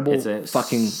incredible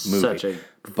fucking movie. Such a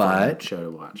fun show to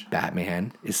watch.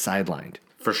 Batman is sidelined.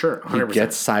 For sure, 100%. He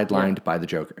gets sidelined by the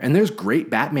Joker. And there's great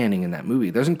Batmaning in that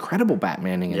movie. There's incredible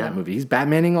Batmaning in that movie. He's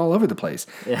Batmaning all over the place.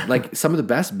 Yeah. Like, some of the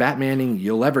best Batmaning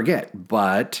you'll ever get,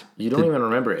 but... You don't even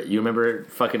remember it. You remember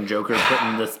fucking Joker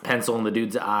putting this pencil in the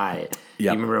dude's eye.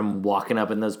 Yep. You remember him walking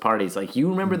up in those parties. Like, you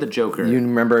remember the Joker. You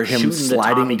remember him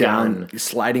sliding down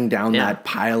that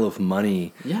pile of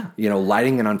money. Yeah.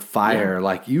 Lighting it on fire. Yeah.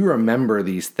 Like, you remember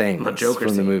these things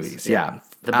from the movies. Yeah.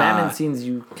 The Batman scenes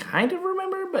you kind of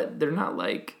remember, but they're not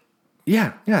like...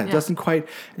 Yeah, it doesn't quite...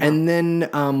 No. And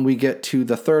then we get to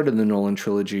the third in the Nolan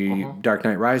trilogy, Dark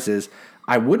Knight Rises.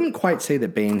 I wouldn't quite say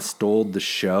that Bane stole the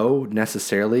show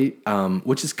necessarily,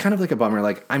 which is kind of like a bummer.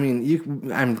 Like, I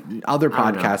mean, other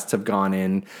podcasts have gone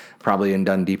in probably and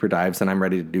done deeper dives than I'm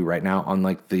ready to do right now on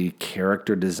like the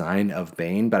character design of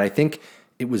Bane. But I think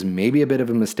it was maybe a bit of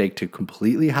a mistake to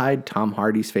completely hide Tom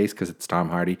Hardy's face because it's Tom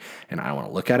Hardy and I don't want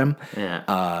to look at him.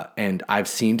 Yeah. And I've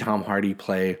seen Tom Hardy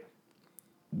play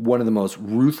one of the most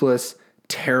ruthless,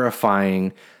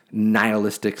 terrifying,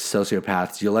 nihilistic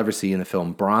sociopaths you'll ever see in the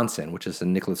film Bronson, which is a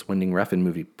Nicholas Winding Refn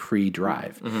movie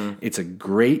pre-Drive. Mm-hmm. It's a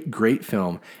great, great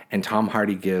film, and Tom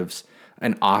Hardy gives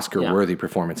an Oscar-worthy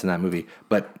performance in that movie.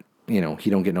 But, he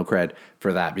don't get no cred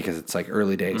for that because it's like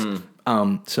early days.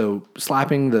 Mm. So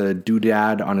slapping the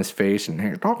doodad on his face and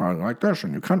hey, talking like this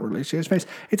and you can't really see his face.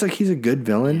 It's like he's a good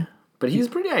villain. Yeah. But he's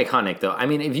pretty iconic, though. I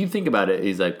mean, if you think about it,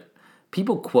 he's like,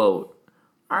 people quote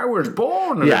I was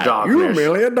born in the darkness. You were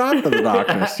merely adopted in the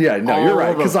darkness. Yeah, no, you're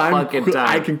right. Because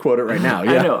I can quote it right now.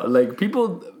 Yeah. I know. Like,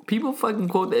 people fucking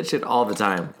quote that shit all the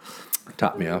time.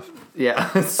 Top me off.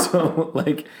 Yeah. So,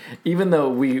 like, even though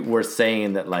we were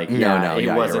saying that, like, he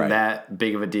wasn't that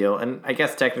big of a deal. And I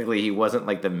guess technically he wasn't,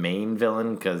 like, the main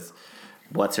villain because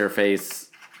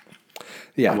what's-her-face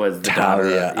was the daughter.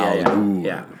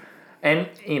 Yeah. And,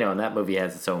 and that movie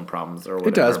has its own problems or whatever.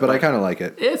 It does, but I kind of like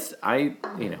it.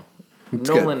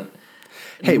 Nolan. Good.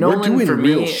 Hey, we're doing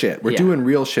real shit. We're doing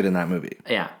real shit in that movie.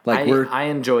 Yeah. Like I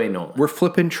enjoy Nolan. We're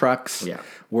flipping trucks. Yeah.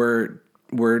 We're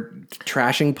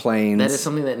trashing planes. That is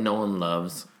something that Nolan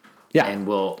loves. Yeah.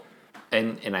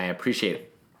 And I appreciate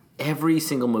every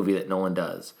single movie that Nolan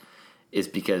does is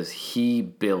because he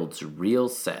builds real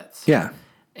sets. Yeah.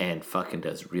 And fucking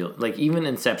does real, like, even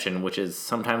Inception, which is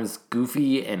sometimes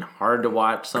goofy and hard to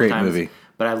watch sometimes. Great movie.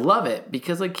 But I love it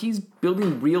because, like, he's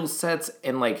building real sets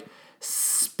and, like,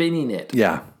 spinning it.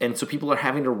 Yeah. And so people are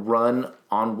having to run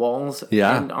on walls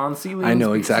and on ceilings. I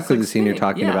know exactly the scene you're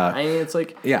talking about. I mean, it's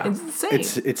like, it's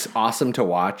insane. It's awesome to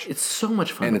watch. It's so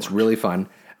much fun. And it's really fun.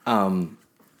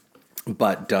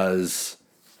 But does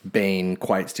Bane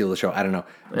quite steal the show? I don't know.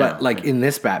 But, like, in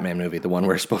this Batman movie, the one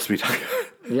we're supposed to be talking about.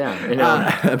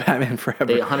 Yeah. Batman Forever.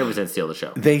 They 100% steal the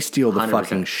show. They steal the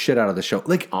fucking shit out of the show.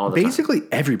 Like, basically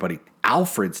everybody.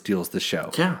 Alfred steals the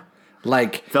show. Yeah.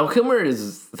 Like, Val Kilmer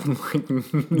is like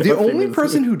the only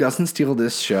person who doesn't steal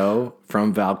this show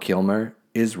from Val Kilmer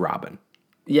is Robin.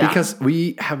 Yeah. Because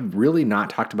we have really not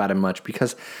talked about him much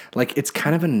because, like, it's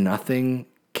kind of a nothing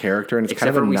character and it's kind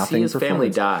of a nothing performance. Family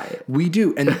die. We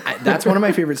do. And that's one of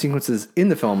my favorite sequences in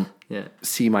the film. Yeah.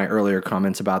 See my earlier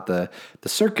comments about the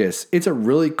circus. It's a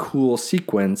really cool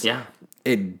sequence. Yeah.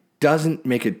 It doesn't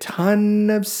make a ton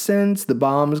of sense. The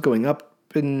bomb is going up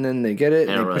and then they get it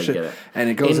and they push it and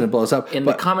it goes and it blows up. In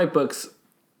the comic books,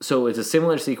 so it's a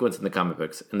similar sequence in the comic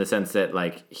books in the sense that,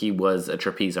 like, he was a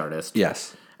trapeze artist.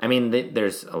 Yes. I mean,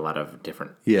 there's a lot of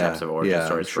different types of origin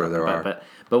stories. I'm sure there are.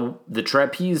 But the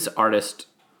trapeze artist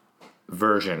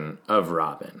version of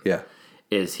Robin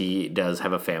is he does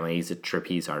have a family. He's a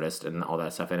trapeze artist and all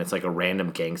that stuff. And it's like a random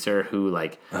gangster who,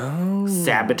 like,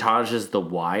 sabotages the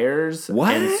wires.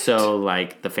 What? And so,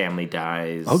 like, the family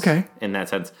dies. Okay. In that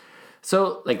sense.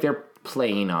 So, like, they're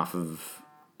playing off of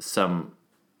some...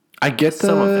 I get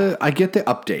the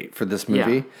update for this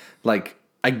movie. Yeah. Like,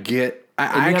 I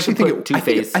actually think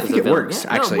it works.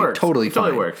 Yeah, actually, it works. Totally it fine.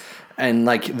 Totally works. And,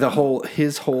 like,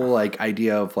 his whole like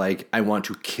idea of, like, I want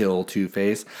to kill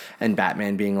Two-Face, and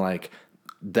Batman being like,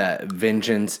 that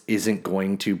vengeance isn't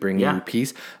going to bring you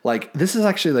peace. Like, this is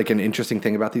actually, like, an interesting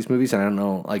thing about these movies, and I don't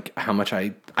know, like, how much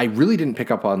I really didn't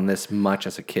pick up on this much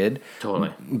as a kid.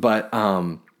 Totally. But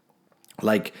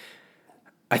like,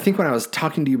 I think when I was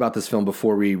talking to you about this film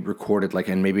before we recorded, like,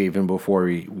 and maybe even before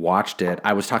we watched it,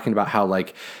 I was talking about how,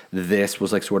 like, this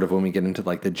was, like, sort of when we get into,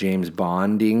 like, the James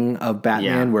Bonding of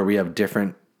Batman, where we have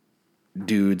different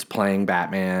dudes playing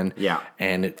Batman. Yeah.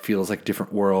 And it feels like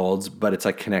different worlds, but it's,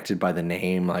 like, connected by the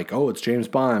name. Like, oh, it's James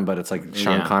Bond, but it's, like,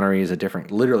 Sean Connery is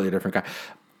literally a different guy.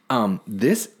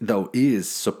 This, though, is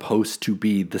supposed to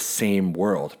be the same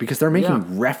world because they're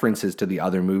making references to the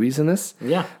other movies in this.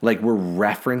 Yeah. Like, we're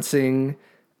referencing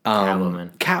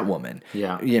Catwoman.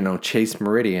 Yeah. Chase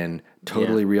Meridian,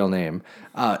 totally real name,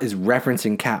 is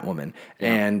referencing Catwoman.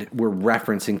 Yeah. And we're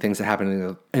referencing things that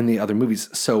happen in the other movies.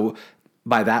 So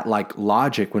by that, like,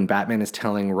 logic, when Batman is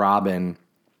telling Robin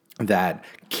that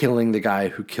killing the guy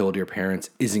who killed your parents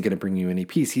isn't going to bring you any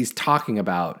peace, he's talking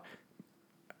about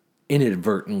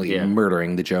inadvertently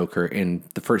murdering the Joker in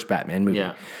the first Batman movie.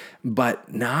 Yeah.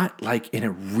 But not, like, in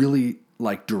a really,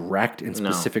 like, direct and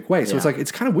specific way. So it's like,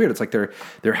 it's kind of weird. It's like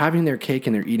they're having their cake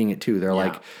and they're eating it too. They're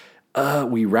like,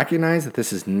 we recognize that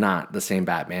this is not the same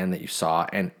Batman that you saw.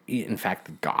 And in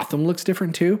fact, Gotham looks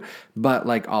different too. But,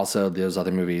 like, also those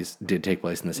other movies did take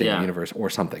place in the same universe or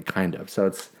something, kind of.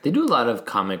 So they do a lot of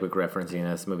comic book referencing in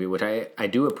this movie, which I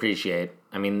do appreciate.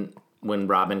 I mean, when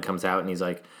Robin comes out and he's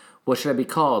like, what should I be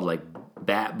called? Like,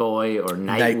 Batboy or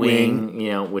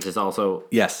Nightwing, which is also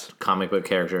comic book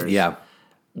characters. Yeah.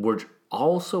 Were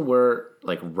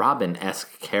like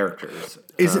Robin-esque characters.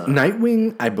 Is it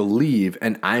Nightwing? I believe,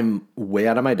 and I'm way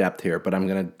out of my depth here, but I'm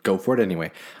going to go for it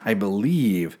anyway. I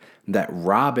believe that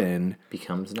Robin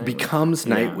becomes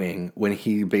Nightwing when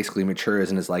he basically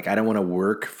matures and is like, I don't want to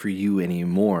work for you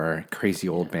anymore, crazy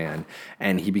old man.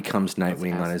 And he becomes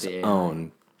Nightwing on his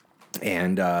own.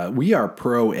 And we are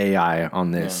pro AI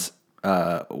on this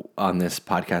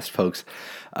podcast, folks.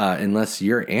 Unless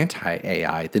you're anti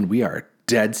AI, then we are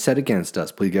dead set against us.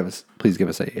 Please give us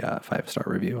a 5-star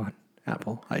review on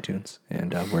Apple, iTunes,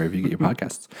 and wherever you get your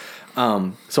podcasts.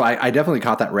 So I definitely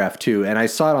caught that ref too, and I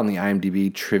saw it on the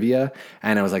IMDb trivia,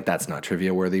 and I was like, that's not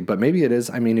trivia worthy, but maybe it is.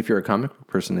 I mean, if you're a comic book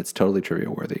person, it's totally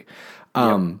trivia worthy.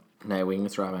 Nightwing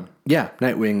is Robin. Yeah,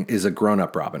 Nightwing is a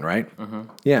grown-up Robin, right? Mm-hmm.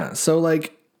 Yeah, so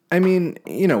like, I mean,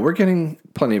 we're getting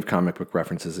plenty of comic book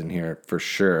references in here for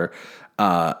sure.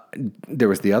 There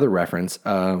was the other reference,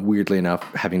 weirdly enough,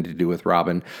 having to do with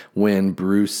Robin, when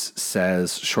Bruce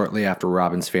says shortly after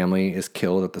Robin's family is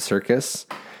killed at the circus,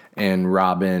 and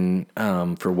Robin,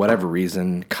 for whatever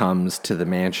reason, comes to the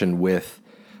mansion with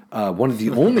one of the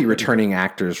only returning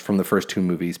actors from the first two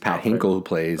movies, Pat Hinkle, who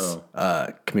plays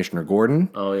Commissioner Gordon.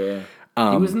 Oh, yeah.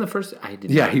 He was in the first...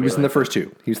 He was in the first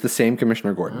two. He was the same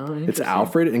Commissioner Gordon. Oh, it's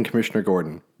Alfred and Commissioner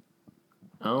Gordon.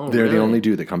 Oh, They're the only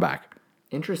two that come back.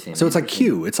 Interesting. So it's like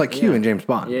Q. It's like Q in James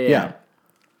Bond. Yeah.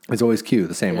 It's always Q,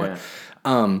 the same one.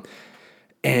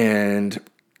 And,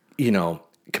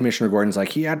 Commissioner Gordon's like,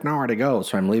 he had nowhere to go,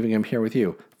 so I'm leaving him here with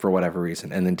you for whatever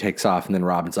reason. And then takes off, and then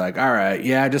Robin's like, all right,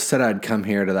 I just said I'd come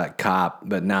here to that cop,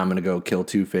 but now I'm going to go kill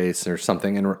Two-Face or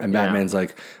something. And Batman's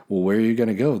like, well, where are you going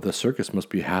to go? The circus must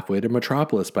be halfway to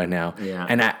Metropolis by now. Yeah.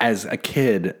 And as a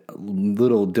kid,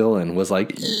 little Dylan was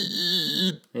like,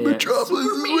 Metropolis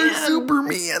is where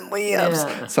Superman lives.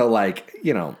 Yeah. So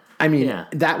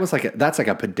that's like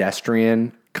a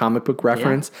pedestrian comic book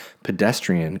reference. Yeah.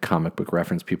 Pedestrian comic book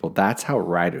reference, people. That's how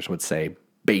writers would say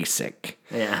basic.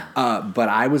 Yeah. But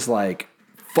I was like,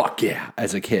 fuck yeah,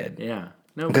 as a kid. Yeah.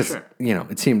 No, because, for sure.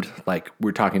 It seemed like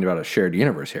we're talking about a shared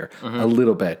universe here a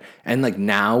little bit. And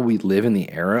now we live in the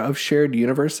era of shared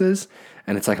universes.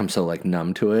 And it's like I'm so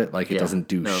numb to it. It doesn't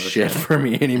do shit for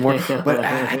me anymore. But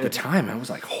at the time, I was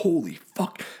like, holy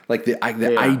fuck. The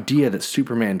idea that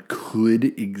Superman could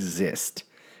exist,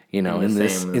 in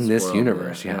this world,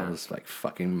 universe. Yeah, it was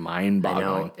fucking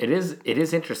mind-boggling. It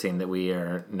is interesting that we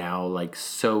are now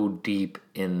so deep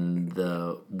in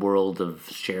the world of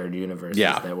shared universes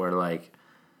that we're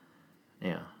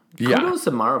kudos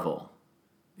to Marvel.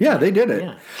 Yeah, they did it.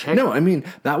 Yeah, no, I mean,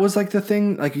 that was the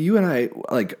thing, you and I,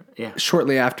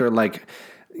 shortly after,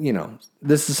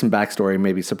 this is some backstory,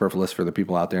 maybe superfluous for the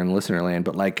people out there in listener land,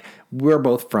 but we're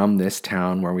both from this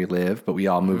town where we live, but we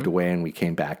all moved away and we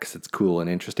came back because it's cool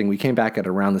and interesting. We came back at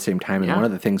around the same time, and one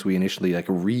of the things we initially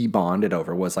rebonded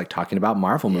over was talking about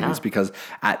Marvel movies, because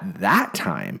at that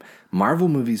time, Marvel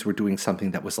movies were doing something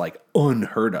that was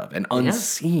unheard of and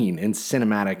unseen in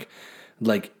cinematic,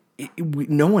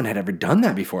 no one had ever done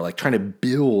that before, trying to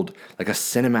build a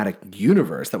cinematic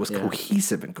universe that was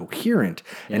cohesive and coherent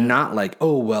and not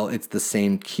it's the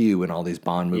same Q in all these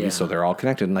Bond movies, so they're all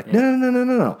connected. And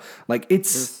no.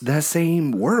 It's the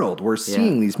same world. We're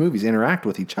seeing these movies interact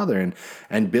with each other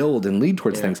and build and lead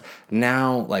towards things.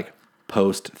 Now,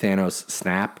 post Thanos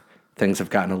snap, things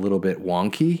have gotten a little bit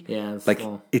wonky. Yeah,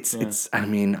 it's. I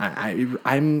mean,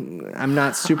 I'm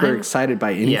not super excited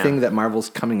by anything that Marvel's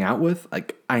coming out with. I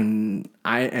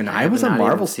was a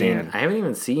Marvel stan. I haven't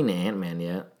even seen Ant-Man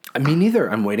yet. Me neither.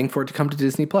 I'm waiting for it to come to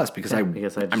Disney Plus because I'm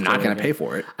not going to pay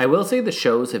for it. I will say the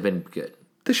shows have been good.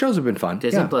 The shows have been fun.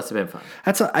 Disney Plus have been fun.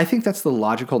 I think that's the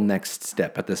logical next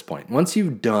step at this point. Once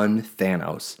you've done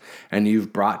Thanos and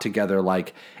you've brought together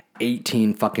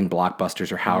 18 fucking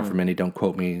blockbusters or however many, don't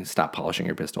quote me, stop polishing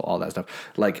your pistol, all that stuff.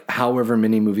 However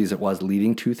many movies it was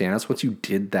leading to Thanos, once you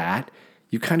did that,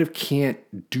 you kind of can't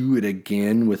do it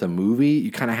again with a movie.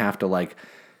 You kind of have to once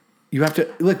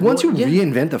you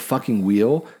reinvent the fucking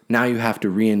wheel, now you have to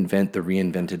reinvent the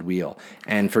reinvented wheel.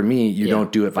 And for me, you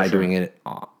don't do it by doing it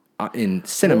in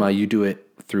cinema. You do it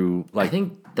through I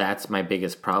think that's my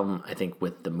biggest problem,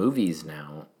 with the movies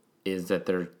now, is that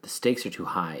the stakes are too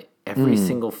high. Every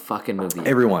single fucking movie.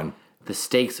 Everyone. The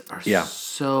stakes are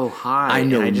so high. I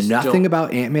know nothing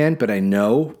about Ant-Man, but I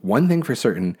know one thing for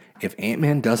certain. If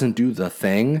Ant-Man doesn't do the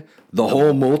thing, the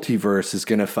whole multiverse is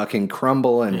going to fucking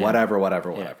crumble and whatever.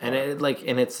 And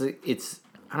it's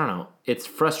I don't know. It's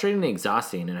frustrating and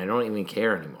exhausting, and I don't even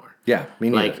care anymore. Yeah, me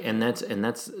neither. And that's I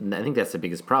think that's the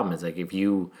biggest problem is if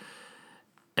you,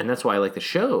 and that's why I like the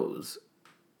shows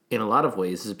in a lot of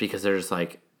ways is because they're just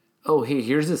oh,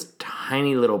 here's this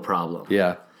tiny little problem.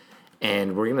 Yeah.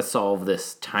 And we're going to solve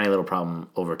this tiny little problem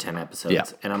over 10 episodes. Yeah.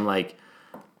 And I'm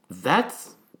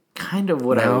that's kind of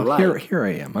what I like. Here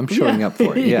I am. I'm showing up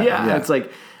for it. Yeah. It's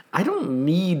I don't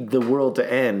need the world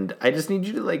to end. I just need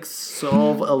you to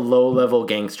solve a low-level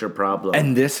gangster problem.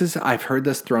 And I've heard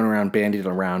this thrown around, bandied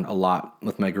around a lot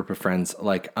with my group of friends,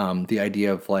 the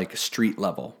idea of street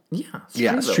level.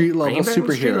 Yeah. Street level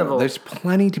superhero. There's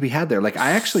plenty to be had there.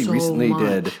 I actually recently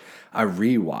did a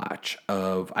rewatch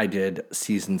I did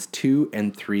seasons 2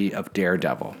 and 3 of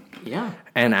Daredevil. Yeah.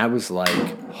 And I was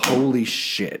like, holy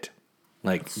shit.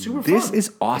 Like, super this fun.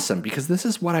 is awesome because this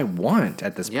is what I want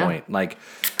at this point. Like,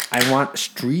 I want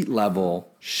street level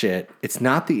shit. It's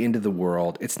not the end of the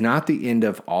world. It's not the end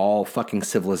of all fucking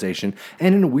civilization.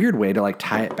 And in a weird way, to like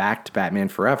tie it back to Batman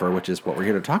Forever, which is what we're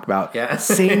here to talk about. Yeah.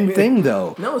 Same thing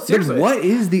though. No, seriously. Like, what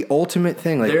is the ultimate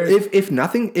thing? Like, if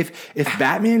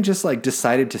Batman just like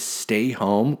decided to stay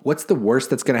home, what's the worst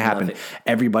that's going to happen? Nothing.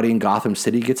 Everybody in Gotham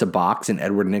City gets a box, and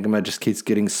Edward Nygma just keeps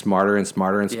getting smarter and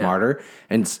smarter and smarter,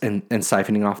 and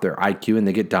siphoning off their IQ, and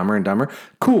they get dumber and dumber.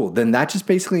 Cool. Then that just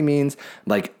basically means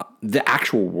like the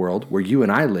actual world where you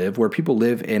and I live, where people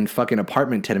live in fucking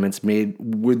apartment tenements made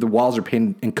where the walls are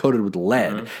painted and coated with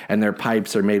lead, and their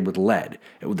pipes are made with lead.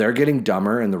 They're getting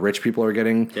dumber, and the rich people are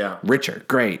getting richer.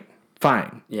 Great.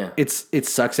 Fine. Yeah. It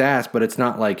sucks ass, but it's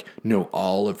not like, no,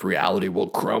 all of reality will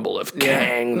crumble if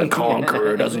Kang the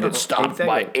Conqueror doesn't get stopped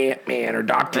by Ant-Man, or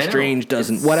Doctor Strange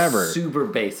doesn't, it's whatever. Super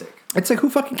basic. It's like, who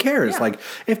fucking cares? Yeah. Like,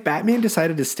 if Batman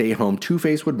decided to stay home,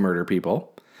 Two-Face would murder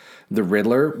people. The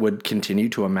Riddler would continue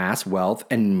to amass wealth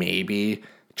and maybe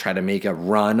try to make a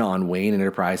run on Wayne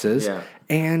Enterprises. Yeah.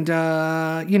 And,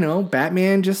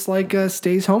 Batman just like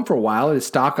stays home for a while. His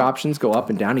stock options go up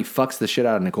and down. He fucks the shit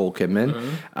out of Nicole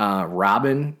Kidman.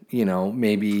 Robin,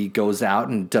 maybe goes out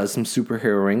and does some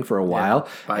superheroing for a while.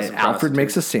 And Alfred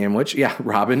makes a sandwich. Yeah,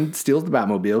 Robin steals the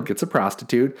Batmobile, gets a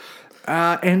prostitute.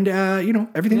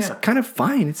 Everything's kind of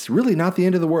fine. It's really not the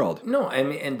end of the world. No, I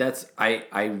mean, and that's,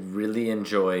 I really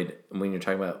enjoyed, when you're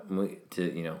talking about,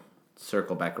 to,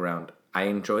 circle back around, I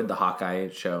enjoyed the Hawkeye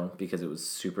show because it was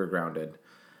super grounded.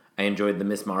 I enjoyed the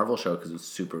Miss Marvel show because it was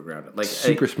super grounded. Like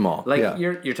super small. Like yeah.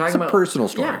 you're talking it's about a personal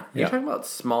story. Yeah, you're talking about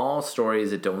small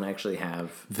stories that don't actually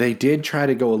have. They did try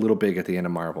to go a little big at the end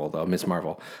of Marvel, though, Miss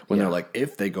Marvel, when they're like,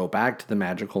 if they go back to the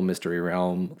magical mystery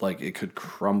realm, like it could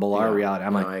crumble our reality.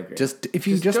 I'm I agree. if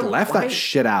you just left that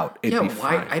shit out, it'd be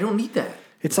fine. I don't need that.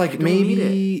 It's like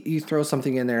maybe you throw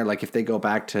something in there, like if they go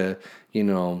back to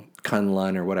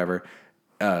Kunlun or whatever.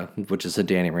 Which is a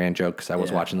Danny Rand joke because I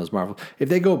was watching those Marvel. If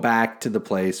they go back to the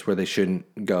place where they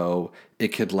shouldn't go, it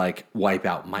could like wipe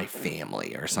out my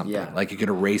family or something. Yeah. Like it could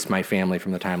erase my family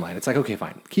from the timeline. It's like, okay,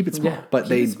 fine, keep it small. Yeah, but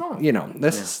keep it small.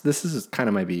 This is kind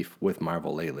of my beef with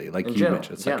Marvel lately. Like In you general,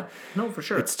 mentioned, it's like, no, for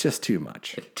sure, it's just too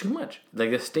much. It's too much. Like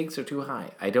the stakes are too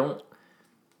high.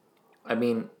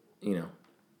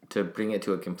 To bring it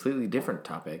to a completely different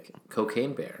topic,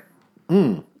 Cocaine Bear.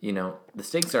 The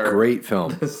stakes are Great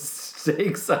film. The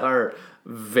stakes are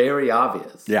very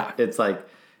obvious. Yeah. It's like,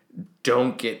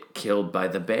 don't get killed by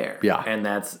the bear. Yeah. And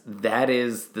that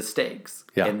is the stakes.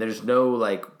 Yeah. And there's no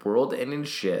like world ending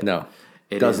shit. No.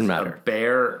 It doesn't is matter. A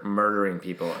bear murdering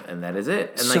people, and that is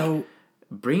it. And like,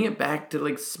 bring it back to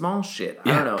like small shit. I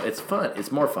don't know. It's fun.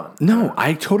 It's more fun. No,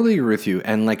 I totally agree with you.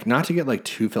 And like, not to get like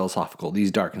too philosophical,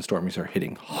 these dark and stormies are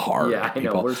hitting hard. Yeah, I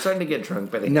know. We're starting to get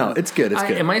drunk, but no, it's good. It's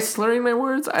good. Am I slurring my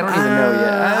words? I don't even know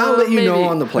yet. I'll let you know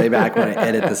on the playback when I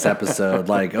edit this episode.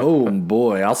 Like, oh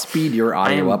boy, I'll speed your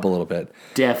audio up a little bit.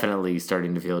 Definitely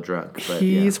starting to feel drunk. But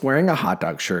he's wearing a hot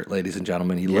dog shirt, ladies and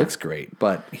gentlemen. He looks great,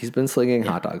 but he's been slinging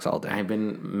hot dogs all day. I've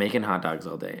been making hot dogs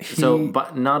all day.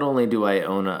 But not only do I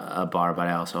own a bar, but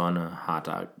I also own a hot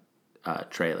dog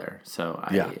trailer. So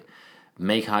I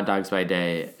make hot dogs by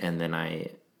day, and then I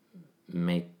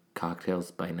make cocktails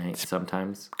by night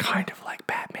sometimes. Kind of like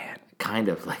Batman.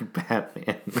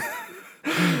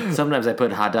 Sometimes I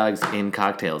put hot dogs in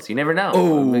cocktails. You never know.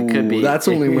 Oh, it could be. That's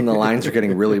only when the lines are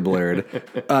getting really blurred.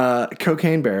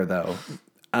 Cocaine Bear, though,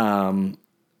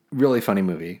 really funny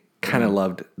movie. Kind of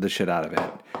loved the shit out of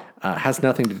it. Has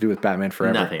nothing to do with Batman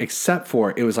Forever, except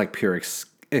for it was like pure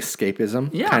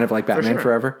escapism, kind of like Batman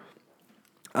Forever.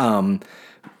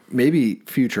 Maybe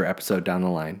future episode down the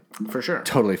line. For sure.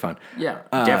 Totally fun. Yeah,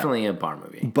 definitely a bar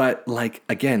movie. But like,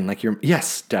 again, like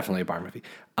yes, definitely a bar movie.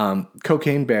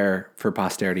 Cocaine Bear for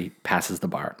posterity passes the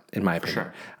bar, in my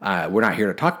opinion. Sure. We're not here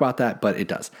to talk about that, but it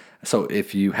does. So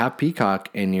if you have Peacock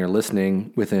and you're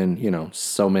listening within,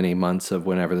 so many months of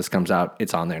whenever this comes out,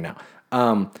 it's on there now.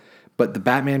 But the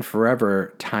Batman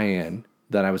Forever tie-in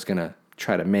that I was going to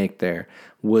try to make there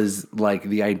was like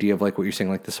the idea of like what you're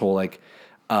saying, like this whole like,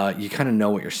 you kind of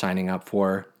know what you're signing up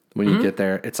for when you get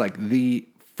there. It's like the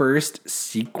first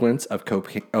sequence of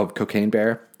Cocaine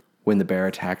Bear when the bear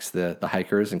attacks the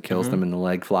hikers and kills them and the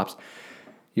leg flops.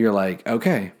 You're like,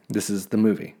 okay, this is the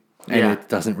movie. And it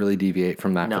doesn't really deviate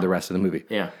from that for the rest of the movie.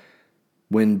 Yeah.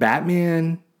 When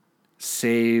Batman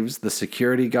saves the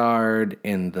security guard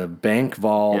in the bank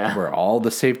vault where all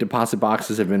the safe deposit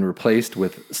boxes have been replaced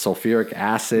with sulfuric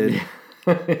acid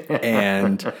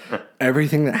and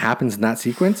everything that happens in that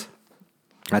sequence,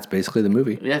 that's basically the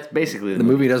movie. That's basically the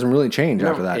movie doesn't really change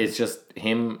after that. It's just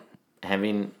him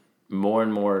having more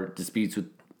and more disputes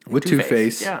with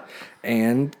Two-Face. Yeah.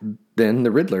 And then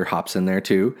the Riddler hops in there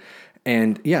too.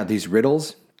 And yeah, these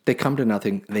riddles, they come to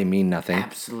nothing. They mean nothing.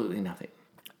 Absolutely nothing.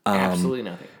 Absolutely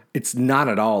nothing. It's not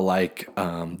at all like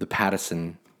the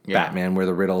Pattinson Batman, where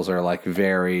the riddles are like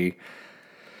very,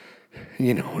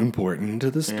 important to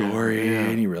the story,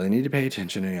 and you really need to pay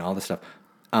attention and all this stuff.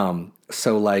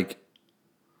 So like,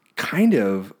 kind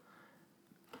of,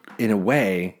 in a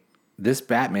way, this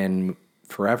Batman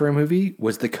Forever movie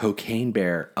was the Cocaine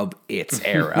Bear of its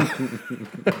era.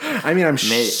 I mean, I'm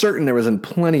certain there was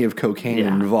plenty of cocaine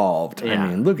involved. Yeah. I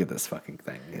mean, look at this fucking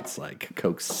thing. It's like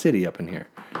Coke City up in here.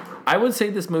 I would say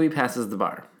this movie passes the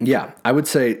bar. Yeah, I would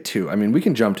say too. I mean, we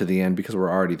can jump to the end because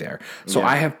we're already there. So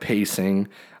I have pacing.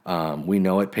 We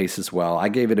know it paces well. I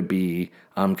gave it a B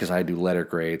because I do letter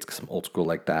grades because I'm old school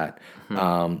like that.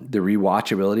 Mm-hmm. The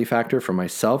rewatchability factor for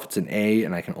myself, it's an A,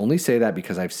 and I can only say that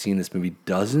because I've seen this movie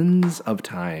dozens of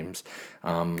times.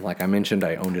 Like I mentioned,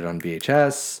 I owned it on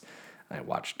VHS. I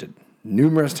watched it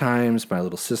numerous times. My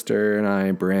little sister and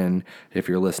I, Bryn, if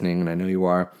you're listening, and I know you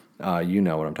are, you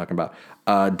know what I'm talking about.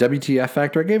 WTF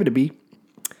factor, I gave it a B.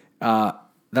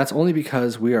 That's only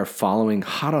because we are following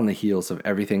hot on the heels of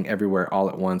Everything Everywhere All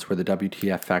at Once, where the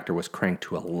WTF factor was cranked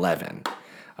to 11.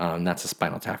 That's a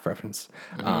Spinal Tap reference.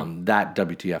 Mm-hmm. That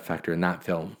WTF factor in that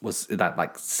film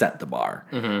that set the bar.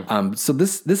 Mm-hmm. So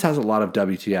this has a lot of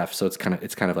WTF, so it's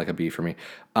kind of like a B for me.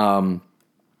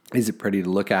 Is it pretty to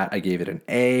look at? I gave it an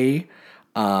A,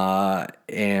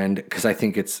 and because I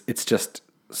think it's just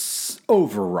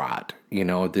overwrought.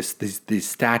 These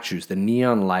statues, the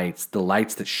neon lights, the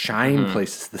lights that shine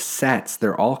places, the sets,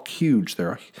 they're all huge.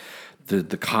 They're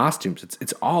the costumes.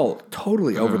 It's all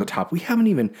totally over the top. We haven't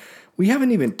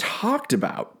even talked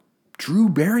about Drew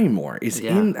Barrymore is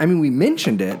in. I mean, we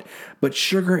mentioned it, but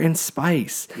Sugar and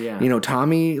Spice. Yeah.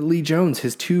 Tommy Lee Jones,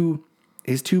 his two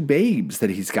babes that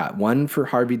he's got, one for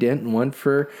Harvey Dent and one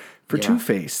for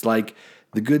Two-Face. Like,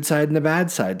 the good side and the bad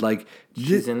side. Like,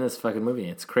 she's in this fucking movie.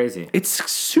 It's crazy.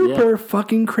 It's super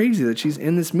fucking crazy that she's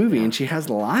in this movie, and she has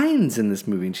lines in this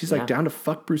movie, and she's like down to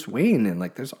fuck Bruce Wayne, and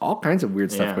like there's all kinds of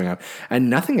weird stuff going on, and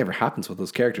nothing ever happens with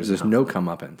those characters. There's no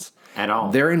comeuppance at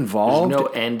all. They're involved. There's no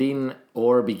ending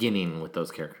or beginning with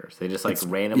those characters. They just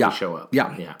randomly show up.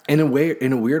 Yeah. In a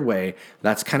weird way,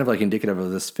 that's kind of like indicative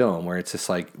of this film, where it's just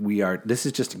like this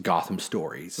is just Gotham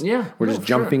stories. Yeah, we're just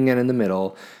jumping in the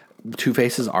middle.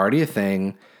 Two-Face is already a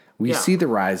thing. We see the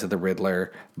rise of the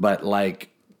Riddler, but like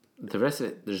the rest of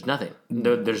it, there's nothing.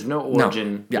 There's no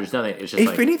origin. No. There's nothing. It's just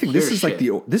if anything, this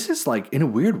is like in a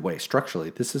weird way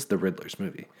structurally, this is the Riddler's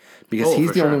movie because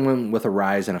he's the only one with a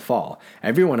rise and a fall.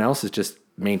 Everyone else is just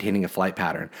maintaining a flight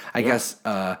pattern. I guess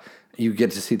you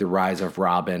get to see the rise of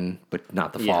Robin, but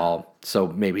not the fall. So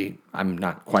maybe I'm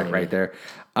not quite right there.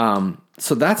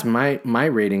 So that's my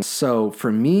rating. So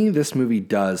for me, this movie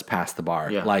does pass the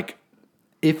bar. Yeah. Like,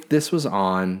 if this was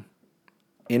on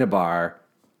in a bar,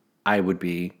 I would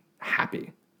be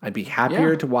happy. I'd be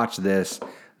happier to watch this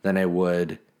than I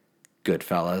would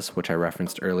Goodfellas, which I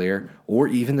referenced earlier, or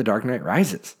even The Dark Knight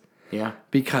Rises. Yeah.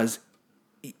 Because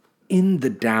in the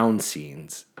down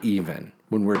scenes, even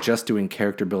when we're just doing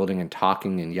character building and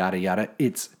talking and yada yada,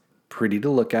 it's pretty to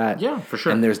look at. Yeah, for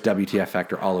sure. And there's WTF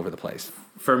factor all over the place.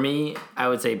 For me, I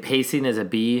would say pacing is a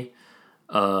B.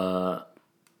 I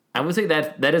would say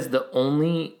that is the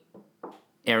only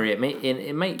area.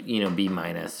 It might B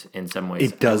minus in some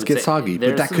ways. It does get soggy,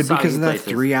 but that could be because of that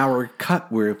 3-hour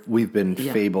cut where we've been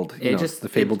fabled. The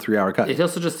fabled 3-hour cut. It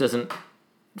also just doesn't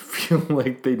feel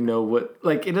like they know what.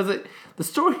 Like, it doesn't. The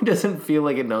story doesn't feel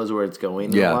like it knows where it's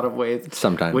going in a lot of ways.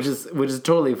 Sometimes, which is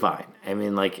totally fine. I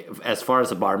mean, like, as far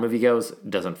as a bar movie goes, it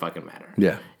doesn't fucking matter.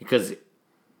 Yeah, because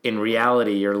in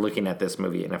reality, you're looking at this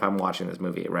movie, and if I'm watching this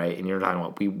movie, right, and you're talking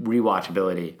about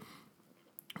rewatchability,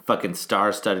 fucking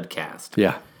star-studded cast.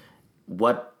 Yeah.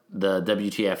 What the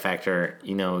WTF factor,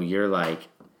 you're like,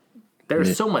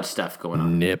 there's so much stuff going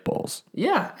on. Nipples.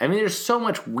 Yeah. I mean, there's so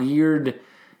much weird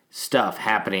stuff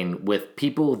happening with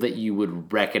people that you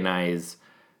would recognize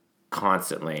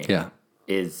constantly. Yeah.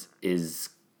 Is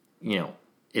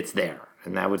it's there.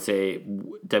 And I would say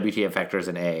WTF factor is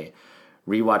an A.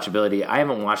 Rewatchability, I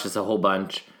haven't watched this a whole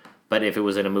bunch, but if it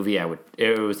was in a movie, I would.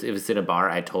 If it's in a bar,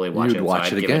 I'd totally watch it. You'd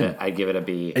watch it again. I'd give it a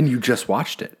B. And you just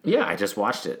watched it. Yeah, I just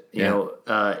watched it. You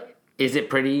know, is it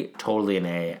pretty? Totally an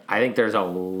A. I think there's a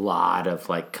lot of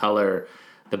color.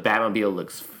 The Batmobile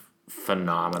looks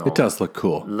phenomenal. It does look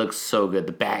cool. It looks so good.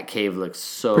 The Batcave looks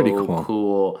so pretty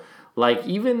cool. Like,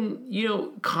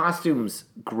 even, costumes,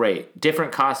 great.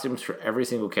 Different costumes for every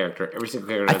single character. Every single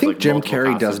character I has, think like, Jim multiple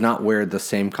Carrey costumes. does not wear the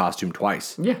same costume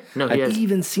twice. Yeah, no, he has.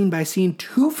 Even scene by scene,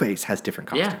 Two-Face has different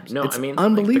costumes. Yeah, no, it's I mean,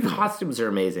 unbelievable. Like, the costumes are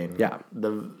amazing. Yeah.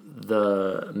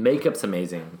 The makeup's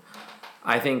amazing.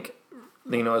 I think,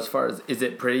 as far as, is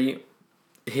it pretty,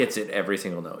 hits it every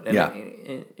single note. And yeah.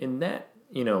 In that,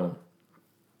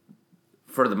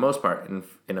 for the most part,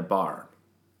 in a bar,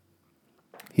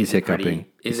 he's hiccuping.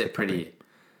 Is an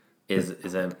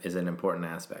important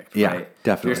aspect, yeah, right?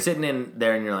 Definitely. You're sitting in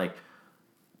there and you're like,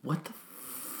 what the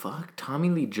fuck? Tommy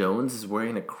Lee Jones is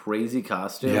wearing a crazy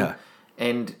costume. Yeah.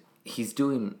 And he's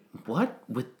doing what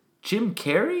with Jim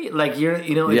Carrey? Like, you're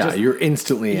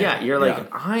instantly in. Yeah, you're like,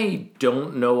 I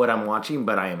don't know what I'm watching,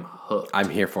 but I am hooked. I'm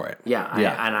here for it. Yeah.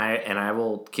 I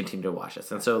will continue to watch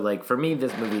this. And so, like, for me,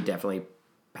 this movie definitely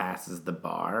passes the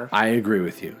bar. I agree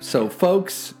with you. So,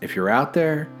 folks, if you're out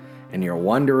there and you're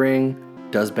wondering,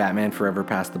 does Batman Forever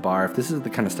pass the bar? If this is the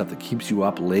kind of stuff that keeps you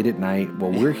up late at night,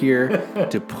 well, we're here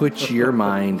to put your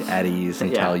mind at ease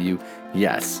and tell you,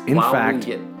 yes. In fact, we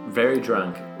get very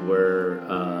drunk, we're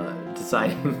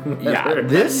deciding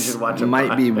this you should watch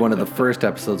might be one of the first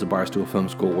episodes of Barstool Film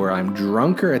School where I'm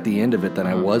drunker at the end of it than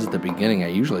I was at the beginning. I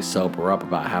usually sober up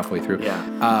about halfway through.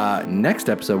 Yeah. Next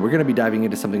episode, we're going to be diving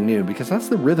into something new because that's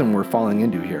the rhythm we're falling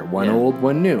into here. One old,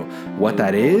 one new. What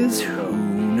that is,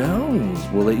 who knows?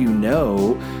 We'll let you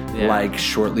know like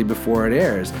shortly before it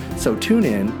airs. So tune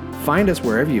in. Find us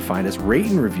wherever you find us. Rate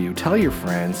and review. Tell your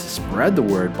friends. Spread the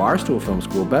word. Barstool Film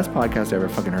School. Best podcast I ever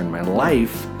fucking heard in my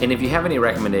life. And if you have any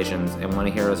recommendations and want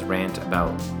to hear us rant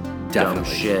about dumb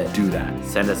shit, do that.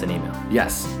 Send us an email.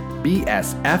 Yes.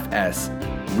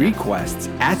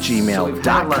 BSFSrequests@gmail.com. So we've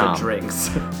had a lot of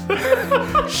drinks.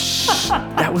 Shh.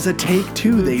 That was a take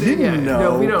two. They didn't know.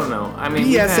 No, we don't know. I mean,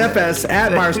 BSFS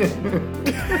at Barstool.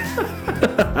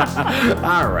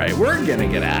 All right. We're going to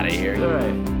get out of here. All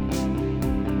right.